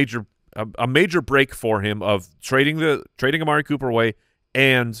this is a major break for him of trading Amari Cooper away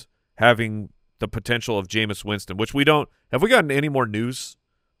and having the potential of Jameis Winston, which we don't – have we gotten any more news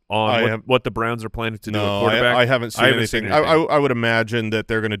on what the Browns are planning to do at quarterback? I haven't seen anything. I would imagine that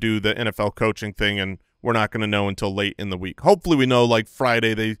they're going to do the NFL coaching thing, and we're not going to know until late in the week. Hopefully we know like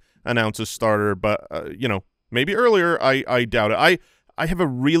Friday they announce a starter, but maybe earlier. I doubt it. I have a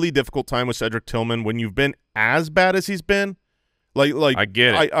really difficult time with Cedric Tillman when you've been as bad as he's been. Like I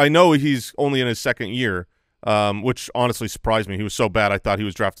get it. I know he's only in his second year, which honestly surprised me. He was so bad I thought he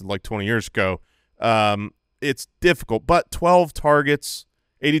was drafted like 20 years ago. It's difficult, but 12 targets,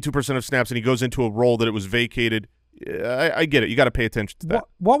 82% of snaps, and he goes into a role that it was vacated. I get it. You got to pay attention to that.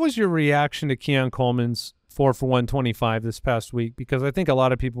 What was your reaction to Keon Coleman's 4 for 125 this past week? Because I think a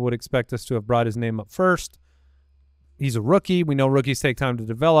lot of people would expect us to have brought his name up first. He's a rookie. We know rookies take time to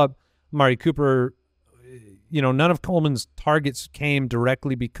develop. Amari Cooper, none of Coleman's targets came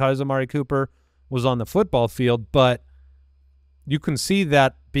directly because Amari Cooper was on the football field, but you can see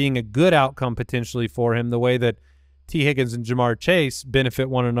that being a good outcome potentially for him, the way that T. Higgins and Jamar Chase benefit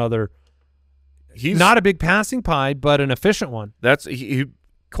one another. He's not a big passing pie, but an efficient one.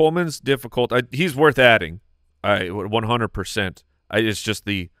 Coleman's difficult. He's worth adding, 100%. It's just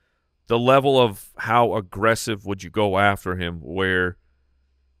the level of how aggressive would you go after him. Where,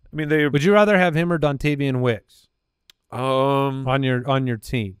 I mean, would you rather have him or Dontavian Wicks on your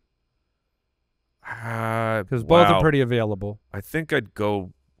team? Because both are pretty available. I think I'd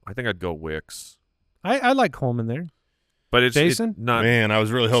go Wicks. I like Coleman there. But it's Jason. Not. Man, I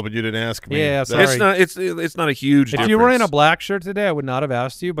was really hoping you didn't ask me. Yeah, sorry. It's not a huge difference. If you were wearing a black shirt today, I would not have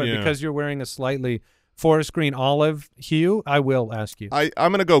asked you. But because you're wearing a slightly forest green olive hue, I will ask you. I'm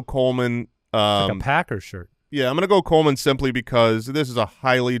going to go Coleman. Like a Packers shirt. Yeah, I'm going to go Coleman simply because this is a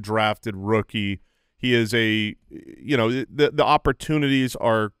highly drafted rookie. He is the opportunities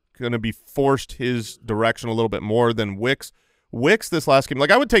are going to be forced his direction a little bit more than Wicks. Wicks this last game,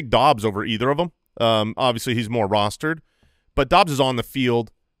 like I would take Dobbs over either of them. Obviously he's more rostered, but Dobbs is on the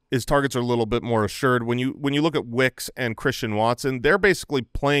field. His targets are a little bit more assured. When you look at Wicks and Christian Watson, they're basically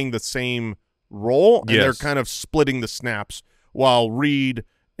playing the same role, and they're kind of splitting the snaps while Reed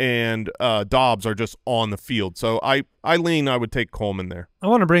and Dobbs are just on the field. So I would take Coleman there. I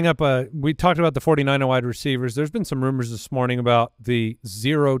want to bring up we talked about the 49er wide receivers. There's been some rumors this morning about the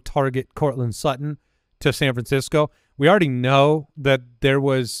 0-target Cortland Sutton to San Francisco. We already know that there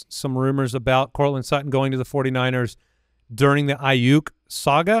was some rumors about Cortland Sutton going to the 49ers during the Ayuk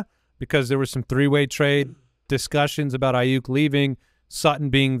saga because there was some three-way trade discussions about Ayuk leaving, Sutton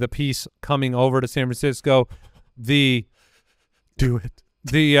being the piece coming over to San Francisco. The Denver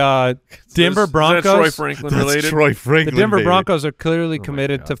Broncos. Is that Troy Franklin related? Troy Franklin, the Denver baby. Broncos are clearly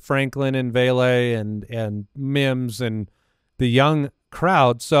committed to Franklin and Vele and Mims and the young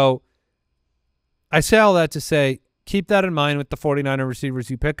crowd. So I say all that to say keep that in mind with the 49er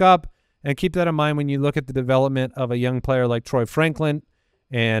receivers you pick up, and keep that in mind when you look at the development of a young player like Troy Franklin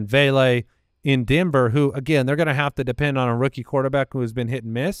and Vele in Denver, who, again, they're going to have to depend on a rookie quarterback who has been hit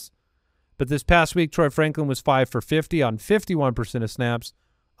and miss. But this past week, Troy Franklin was 5 for 50 on 51% of snaps.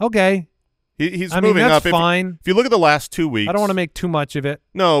 Okay. He's moving up. Fine. If you look at the last 2 weeks. I don't want to make too much of it.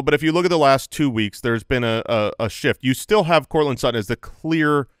 No, but if you look at the last 2 weeks, there's been a shift. You still have Cortland Sutton as the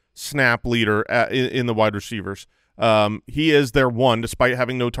clear snap leader in the wide receivers. He is their one, despite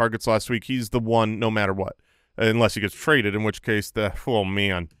having no targets last week. He's the one no matter what, unless he gets traded, in which case, the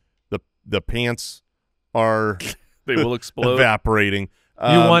pants are they will explode, evaporating.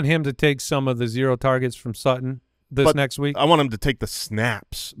 You want him to take some of the 0 targets from Sutton? this next week? I want him to take the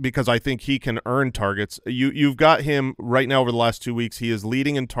snaps because I think he can earn targets. You've got him right now over the last 2 weeks. He is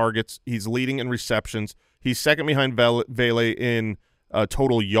leading in targets. He's leading in receptions. He's second behind Vele in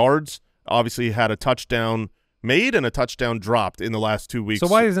total yards. Obviously, he had a touchdown made and a touchdown dropped in the last 2 weeks. So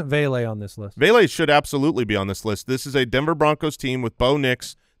why isn't Vele on this list? Vele should absolutely be on this list. This is a Denver Broncos team with Bo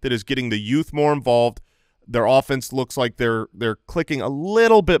Nix that is getting the youth more involved. Their offense looks like they're clicking a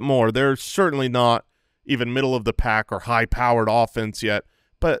little bit more. They're certainly not even middle of the pack or high-powered offense yet,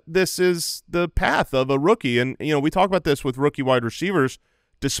 but this is the path of a rookie. And, you know, we talk about this with rookie wide receivers,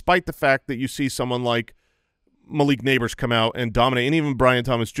 despite the fact that you see someone like Malik Neighbors come out and dominate, and even Brian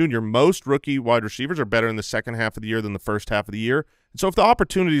Thomas Jr., most rookie wide receivers are better in the second half of the year than the first half of the year. And so if the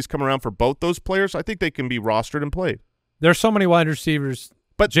opportunities come around for both those players, I think they can be rostered and played. There's so many wide receivers.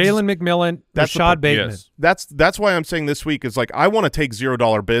 But Jalen McMillan, Rashad Bateman. Yes. That's why I'm saying this week is like I want to take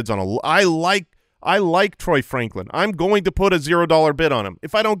 $0 bids on a. I like Troy Franklin. I'm going to put a $0 bid on him.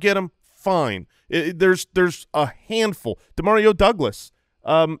 If I don't get him, fine. There's a handful. Demario Douglas.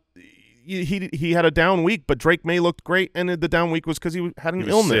 He had a down week, but Drake May looked great, and the down week was because he had an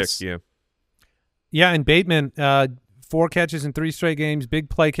illness. Sick, yeah, and Bateman, 4 catches in 3 straight games, big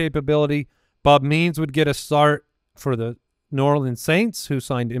play capability. Bob Means would get a start for the New Orleans Saints, who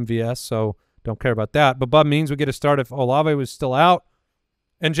signed MVS, so don't care about that. But Bob Means would get a start if Olave was still out.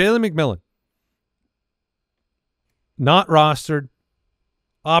 And Jalen McMillan, not rostered.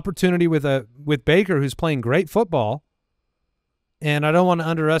 Opportunity with Baker, who's playing great football. And I don't want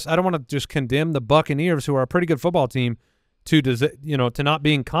to I don't want to just condemn the Buccaneers, who are a pretty good football team, to not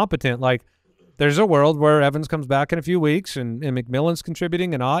being competent. Like, there's a world where Evans comes back in a few weeks, and McMillan's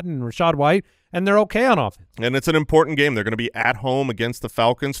contributing, and Ott and Rachaad White, and they're okay on offense. And it's an important game. They're going to be at home against the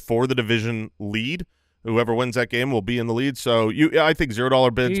Falcons for the division lead. Whoever wins that game will be in the lead. So I think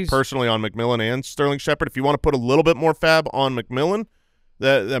 $0 bids personally on McMillan and Sterling Shepard. If you want to put a little bit more fab on McMillan,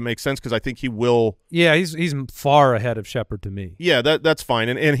 that makes sense because I think he will. Yeah, he's far ahead of Shepard to me. Yeah, that's fine,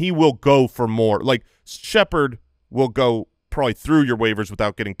 and he will go for more. Like Shepard will go probably through your waivers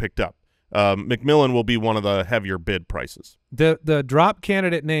without getting picked up. McMillan will be one of the heavier bid prices. The drop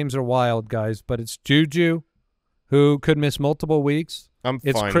candidate names are wild, guys, but it's Juju, who could miss multiple weeks.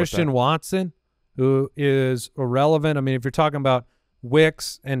 It's Christian Watson, who is irrelevant. I mean, if you're talking about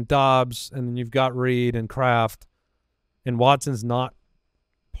Wicks and Dobbs, and then you've got Reed and Kraft, and Watson's not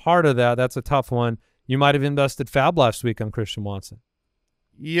part of that, that's a tough one. You might have invested fab last week on Christian Watson.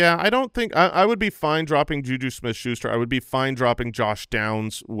 Yeah, I don't think I would be fine dropping Juju Smith-Schuster. I would be fine dropping Josh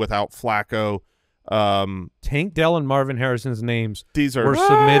Downs without Flacco. Tank Dell and Marvin Harrison's names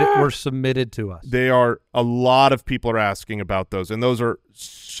were submitted to us. They are. A lot of people are asking about those, and those are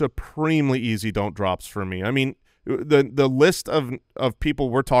supremely easy don't drops for me. I mean, the list of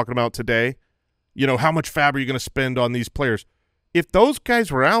people we're talking about today, you know, how much fab are you going to spend on these players? If those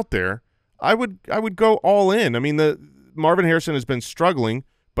guys were out there, I would go all in. I mean, Marvin Harrison has been struggling,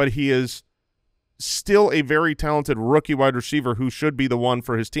 but he is still a very talented rookie wide receiver who should be the one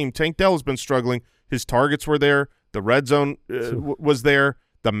for his team. Tank Dell has been struggling. His targets were there. The red zone was there.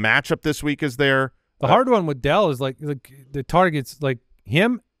 The matchup this week is there. The hard one with Dell is like the targets, like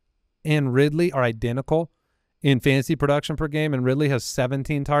him and Ridley are identical in fantasy production per game, and Ridley has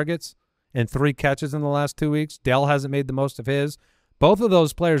 17 targets and 3 catches in the last 2 weeks. Dell hasn't made the most of his. Both of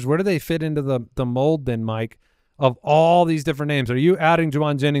those players, where do they fit into the mold then, Mike, of all these different names? Are you adding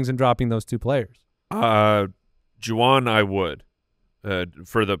Jauan Jennings and dropping those 2 players? Jauan, I would.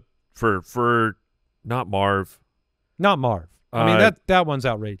 For not Marv. Not Marv. I mean, that one's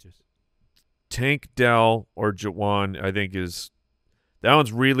outrageous. Tank Dell or Jauan, I think that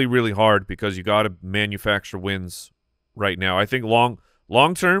one's really, really hard because you got to manufacture wins right now. I think long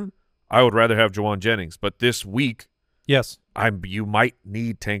term, I would rather have Jauan Jennings, but this week, yes, you might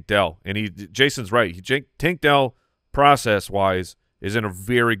need Tank Dell, and Jason's right. Tank Dell, process wise, is in a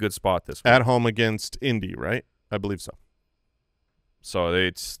very good spot this week. At home against Indy, right? I believe so. So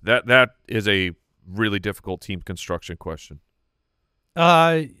it's that is a really difficult team construction question.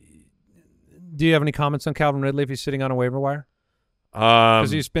 Do you have any comments on Calvin Ridley if he's sitting on a waiver wire?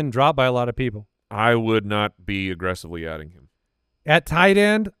 Because he's been dropped by a lot of people. I would not be aggressively adding him. At tight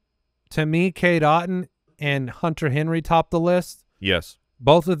end, to me, Cade Otton and Hunter Henry top the list. Yes.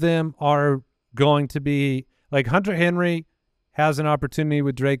 Both of them are going to be – like Hunter Henry has an opportunity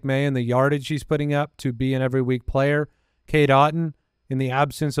with Drake May and the yardage he's putting up to be an every week player. Cade Otton, in the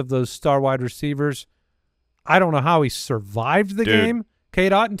absence of those star wide receivers, I don't know how he survived the game.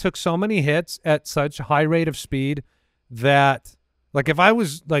 Cade Otton took so many hits at such a high rate of speed that Like if I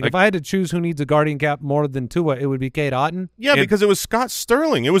was if I had to choose who needs a guardian cap more than Tua, it would be Cade Otton. Yeah, because it was Scott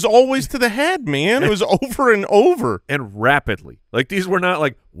Sterling. It was always to the head, man. It was over and over. And rapidly. Like these were not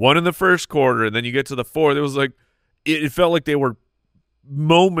like one in the first quarter and then you get to the fourth. It was like it felt like they were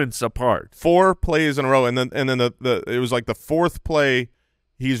moments apart. 4 plays in a row, and then it was like the 4th play.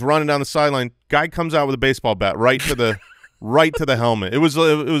 He's running down the sideline. Guy comes out with a baseball bat right to the helmet. It was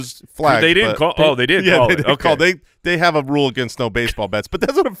flagged. They didn't call. They did. Yeah, call they it. did Okay. call. They have a rule against no baseball bats, but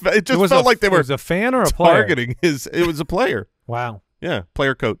that's what it just felt like they were. Was a fan or a player? Targeting his. It was a player. Wow. Yeah,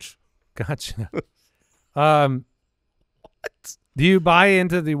 player coach. Gotcha. Do you buy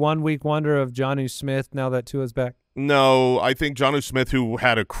into the 1 week wonder of Jonnu Smith now that Tua's back? No, I think Jonnu Smith, who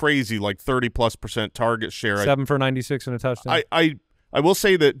had a crazy 30+% target share, 7 for 96 and a touchdown. I will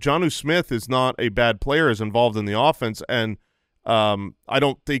say that Jonnu Smith is not a bad player, is involved in the offense, and I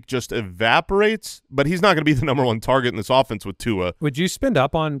don't think just evaporates, but he's not going to be the #1 target in this offense with Tua. Would you spend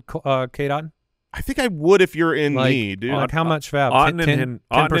up on Cade Otton? I think I would if you're in need. Dude. Like how much fab? Otton 10%?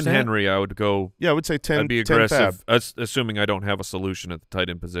 and Henry, I would go. Yeah, I would say 10. I'd be 10 aggressive, fab. assuming I don't have a solution at the tight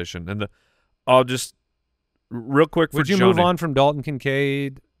end position. And I'll just real quick. Would you Johnny, move on from Dalton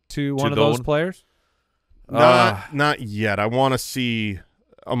Kincaid to one of those players? Not yet. I want to see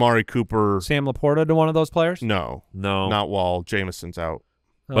Amari Cooper. Sam Laporta to one of those players? No, not while Jameson's out.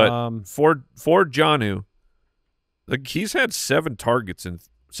 But for Jonnu, like he's had 7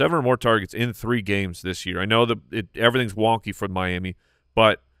 or more targets in 3 games this year. I know that everything's wonky for Miami,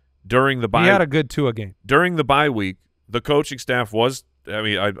 but during the bye, he had a good Tua game. During the bye week, the coaching staff was. I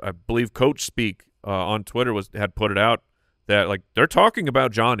mean, I believe Coach Speak on Twitter had put it out that like they're talking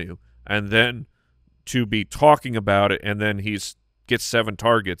about Jonnu, and then to be talking about it, and then gets 7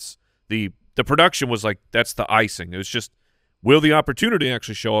 targets. The production was like that's the icing. It was just. Will the opportunity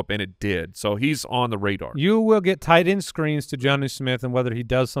actually show up? And it did. So he's on the radar. You will get tight end screens to Jonnu Smith, and whether he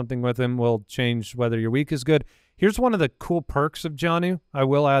does something with him will change whether your week is good. Here's one of the cool perks of Jonnu. I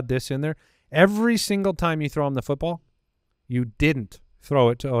will add this in there. Every single time you throw him the football, you didn't throw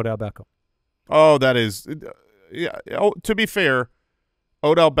it to Odell Beckham. Oh, that is yeah. Oh, to be fair,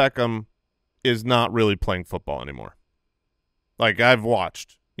 Odell Beckham is not really playing football anymore. Like I've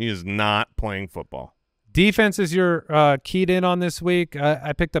watched. He is not playing football. Defense is your keyed in on this week.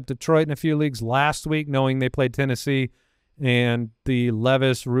 I picked up Detroit in a few leagues last week, knowing they played Tennessee and the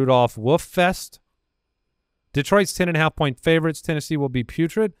Levis-Rudolph Wolf Fest. Detroit's 10.5-point favorites. Tennessee will be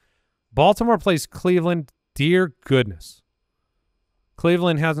putrid. Baltimore plays Cleveland. Dear goodness.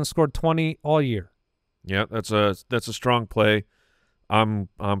 Cleveland hasn't scored 20 all year. Yeah, that's a strong play. I'm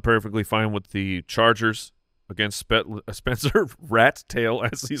perfectly fine with the Chargers against Spencer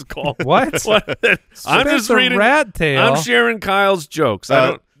Rattail, as he's called. What? I'm just reading. Rattail. I'm sharing Kyle's jokes.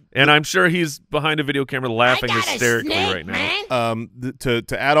 And I'm sure he's behind a video camera laughing hysterically right now.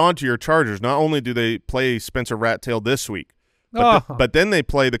 To add on to your Chargers, not only do they play Spencer Rattail this week, but then they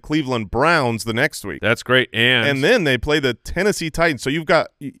play the Cleveland Browns the next week. That's great, and then they play the Tennessee Titans. So you're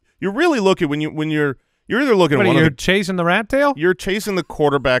really looking you're either looking at you're chasing the rat tail? You're chasing the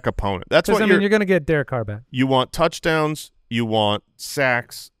quarterback opponent. That's what you're going to get Derek Carr back. You want touchdowns, you want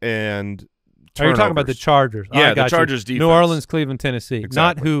sacks, and turnovers. Are you talking about the Chargers? Yeah, the Chargers defense. New Orleans, Cleveland, Tennessee. Exactly.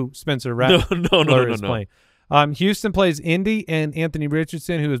 Not who Spencer Rattler is playing. Houston plays Indy and Anthony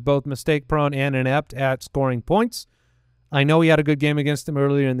Richardson, who is both mistake-prone and inept at scoring points. I know he had a good game against them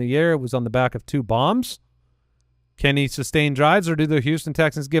earlier in the year. It was on the back of 2 bombs. Can he sustain drives, or do the Houston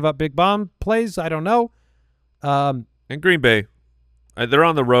Texans give up big bomb plays? I don't know. And Green Bay, they're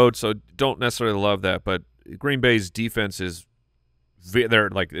on the road, so don't necessarily love that. But Green Bay's defense is,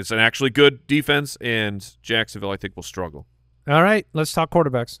 it's an actually good defense, and Jacksonville, I think, will struggle. All right, let's talk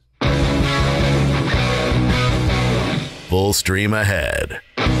quarterbacks. Full stream ahead.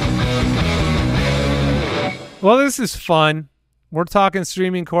 Well, this is fun. We're talking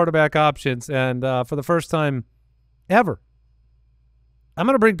streaming quarterback options, and for the first time ever, I'm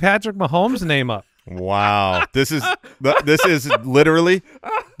going to bring Patrick Mahomes' name up. Wow, this is literally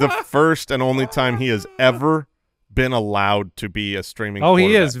the first and only time he has ever been allowed to be a streaming. Oh,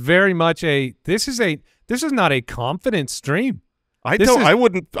 he is very much a. This is not a confident stream. I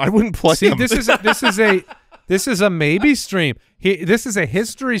wouldn't play him. This is a maybe stream. This is a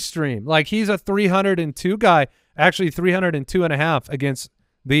history stream. Like he's a 302 guy, actually 302.5 against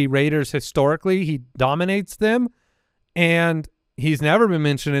the Raiders historically. He dominates them, and he's never been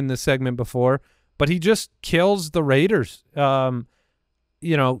mentioned in this segment before. But he just kills the Raiders.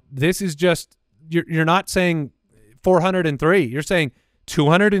 This is just you're not saying 403. You're saying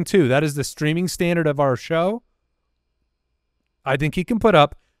 202. That is the streaming standard of our show. I think he can put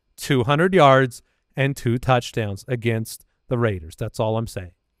up 200 yards and 2 touchdowns against the Raiders. That's all I'm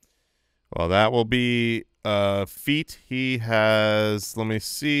saying. Well, that will be feat he has, let me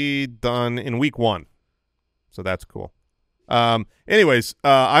see, done in week 1. So that's cool. Anyways,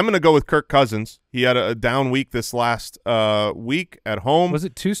 I'm going to go with Kirk Cousins. He had a down week this last week at home. Was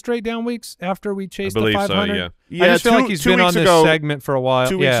it 2 straight down weeks after we chased I the believe 500? so, yeah. I just feel like he's been on this segment for a while.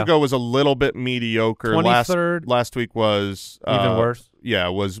 2 weeks ago was a little bit mediocre. 23rd. Last week was even worse. Yeah,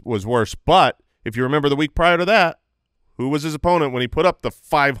 was worse. But if you remember the week prior to that, who was his opponent when he put up the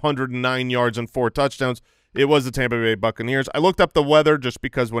 509 yards and 4 touchdowns? It was the Tampa Bay Buccaneers. I looked up the weather just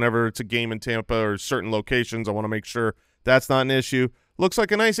because whenever it's a game in Tampa or certain locations, I want to make sure that's not an issue. Looks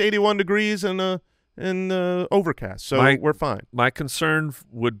like a nice 81 degrees and overcast, so we're fine. My concern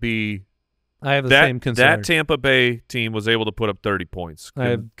would be I have the same concern. That Tampa Bay team was able to put up 30 points.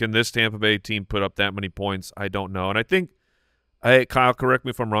 Can this Tampa Bay team put up that many points? I don't know. And I think, Kyle, correct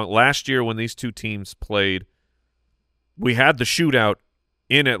me if I'm wrong, last year when these two teams played, we had the shootout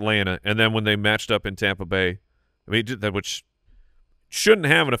in Atlanta, and then when they matched up in Tampa Bay, I mean, which shouldn't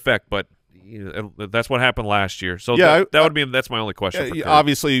have an effect, but that's what happened last year. So yeah, that's my only question.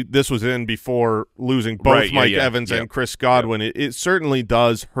 Obviously, this was in before losing both Mike Evans and Chris Godwin. It certainly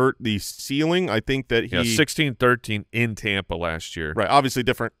does hurt the ceiling. I think that he 16-13 in Tampa last year. Right. Obviously,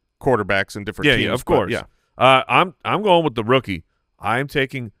 different quarterbacks and different teams. Yeah, of course. Yeah. I'm going with the rookie. I'm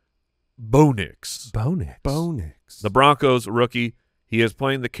taking Bo Nix. The Broncos rookie. He is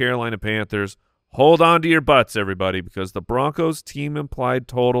playing the Carolina Panthers. Hold on to your butts, everybody, because the Broncos team implied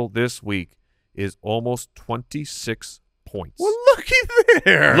total this week is almost 26 points. Well, looky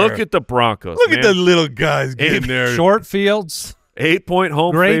there. Look at the Broncos. Look at the little guys getting there. Short fields. 8-point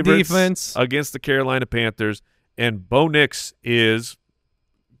home great favorites defense against the Carolina Panthers. And Bo Nix is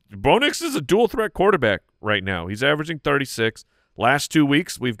a dual threat quarterback right now. He's averaging 36. Last 2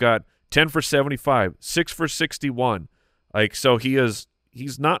 weeks, we've got 10 for 75, 6 for 61. So he's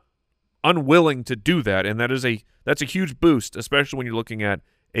not unwilling to do that, and that's a huge boost, especially when you're looking at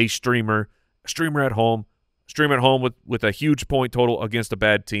a streamer at home with a huge point total against a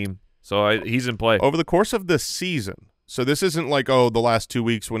bad team. So he's in play. Over the course of this season, so this isn't like, the last 2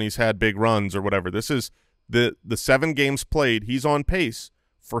 weeks when he's had big runs or whatever. This is the 7 games played. He's on pace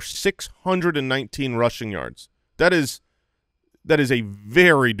for 619 rushing yards. That is a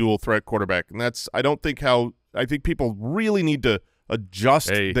very dual threat quarterback, and I think people really need to adjust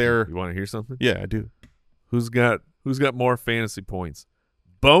their. You want to hear something? Yeah, I do. Who's got more fantasy points?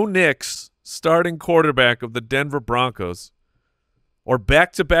 Bo Nix, starting quarterback of the Denver Broncos, or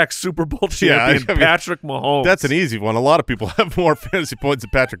back-to-back Super Bowl champion Patrick Mahomes? That's an easy one. A lot of people have more fantasy points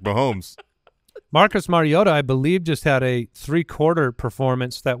than Patrick Mahomes. Marcus Mariota, I believe, just had a 3-quarter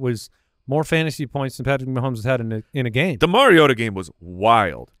performance that was more fantasy points than Patrick Mahomes has had in a game. The Mariota game was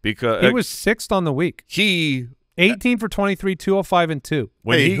wild because he was 6th on the week. 18 for 23, 205 and 2.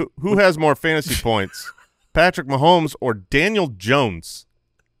 Who has more fantasy points, Patrick Mahomes or Daniel Jones,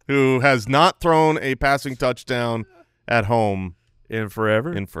 who has not thrown a passing touchdown at home in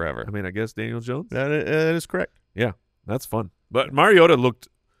forever? I mean, I guess Daniel Jones. That is correct. Yeah, that's fun. But Mariota looked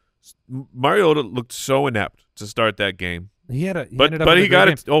so inept to start that game. He got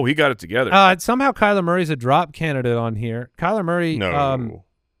it. Oh, he got it together. Somehow Kyler Murray's a drop candidate on here. Kyler Murray. No.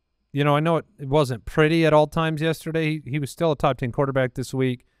 I know it wasn't pretty at all times yesterday. He was still a top 10 quarterback this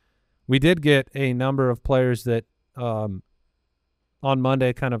week. We did get a number of players that on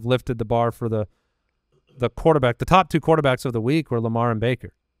Monday kind of lifted the bar for the quarterback. The top 2 quarterbacks of the week were Lamar and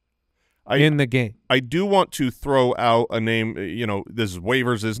Baker in the game. I do want to throw out a name. This is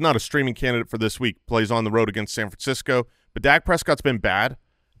Waivers. Is not a streaming candidate for this week. Plays on the road against San Francisco. But Dak Prescott's been bad.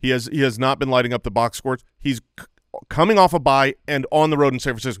 He has not been lighting up the box scores. He's coming off a bye and on the road in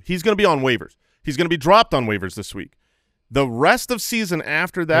San Francisco. He's going to be on waivers. He's going to be dropped on waivers this week. The rest of season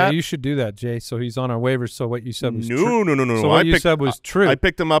after that, yeah, you should do that, Jay. So he's on our waivers. So what you said was true. No. So what you said was true. I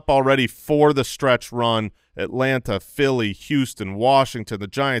picked him up already for the stretch run. Atlanta, Philly, Houston, Washington, the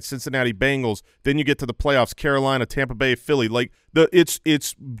Giants, Cincinnati Bengals. Then you get to the playoffs: Carolina, Tampa Bay, Philly.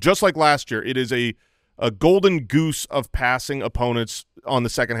 It's just like last year. It is a golden goose of passing opponents on the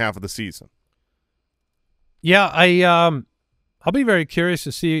second half of the season. Yeah, I'll be very curious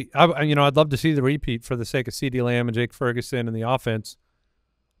to see. I'd love to see the repeat for the sake of CeeDee Lamb and Jake Ferguson and the offense.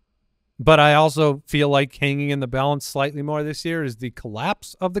 But I also feel like hanging in the balance slightly more this year is the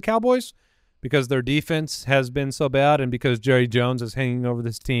collapse of the Cowboys because their defense has been so bad and because Jerry Jones is hanging over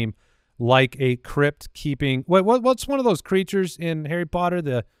this team like a crypt keeping. What's one of those creatures in Harry Potter?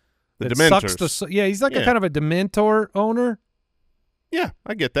 The Dementors. He's like a kind of a Dementor owner. Yeah,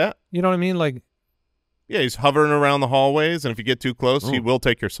 I get that. You know what I mean? Like. Yeah, he's hovering around the hallways, and if you get too close, he will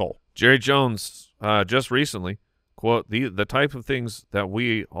take your soul. Jerry Jones just recently quote, the type of things that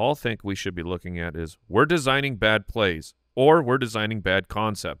we all think we should be looking at is we're designing bad plays or we're designing bad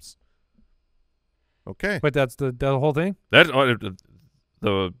concepts. Okay. But that's the whole thing? That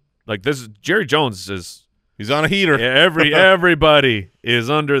this is Jerry Jones is he's on a heater. Everybody is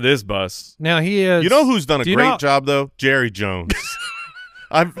under this bus. Now he is. You know who's done a great job though? Jerry Jones.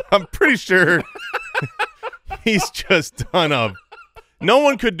 I'm pretty sure he's just done no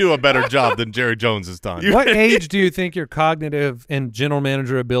one could do a better job than Jerry Jones has done. What age do you think your cognitive and general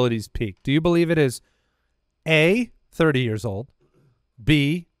manager abilities peak? Do you believe it is A, 30 years old,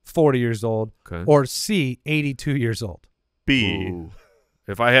 B, 40 years old, or C, 82 years old? B. Ooh.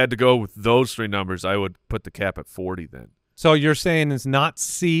 If I had to go with those three numbers, I would put the cap at 40 then. So you're saying it's not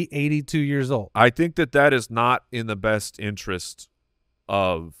C, 82 years old? I think that is not in the best interest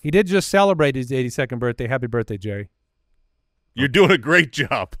of. He did just celebrate his 82nd birthday. Happy birthday, Jerry. You're doing a great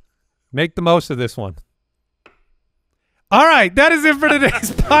job. Make the most of this one. All right, that is it for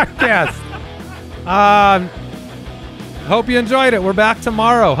today's podcast. Hope you enjoyed it. We're back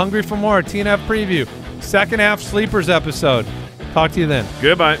tomorrow. Hungry for more TNF preview. Second half sleepers episode. Talk to you then.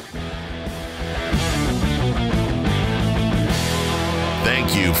 Goodbye.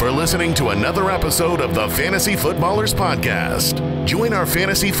 Thank you for listening to another episode of the Fantasy Footballers Podcast. Join our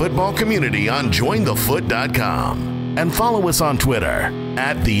fantasy football community on jointhefoot.com and follow us on Twitter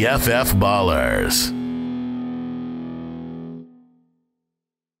 @TheFFBallers.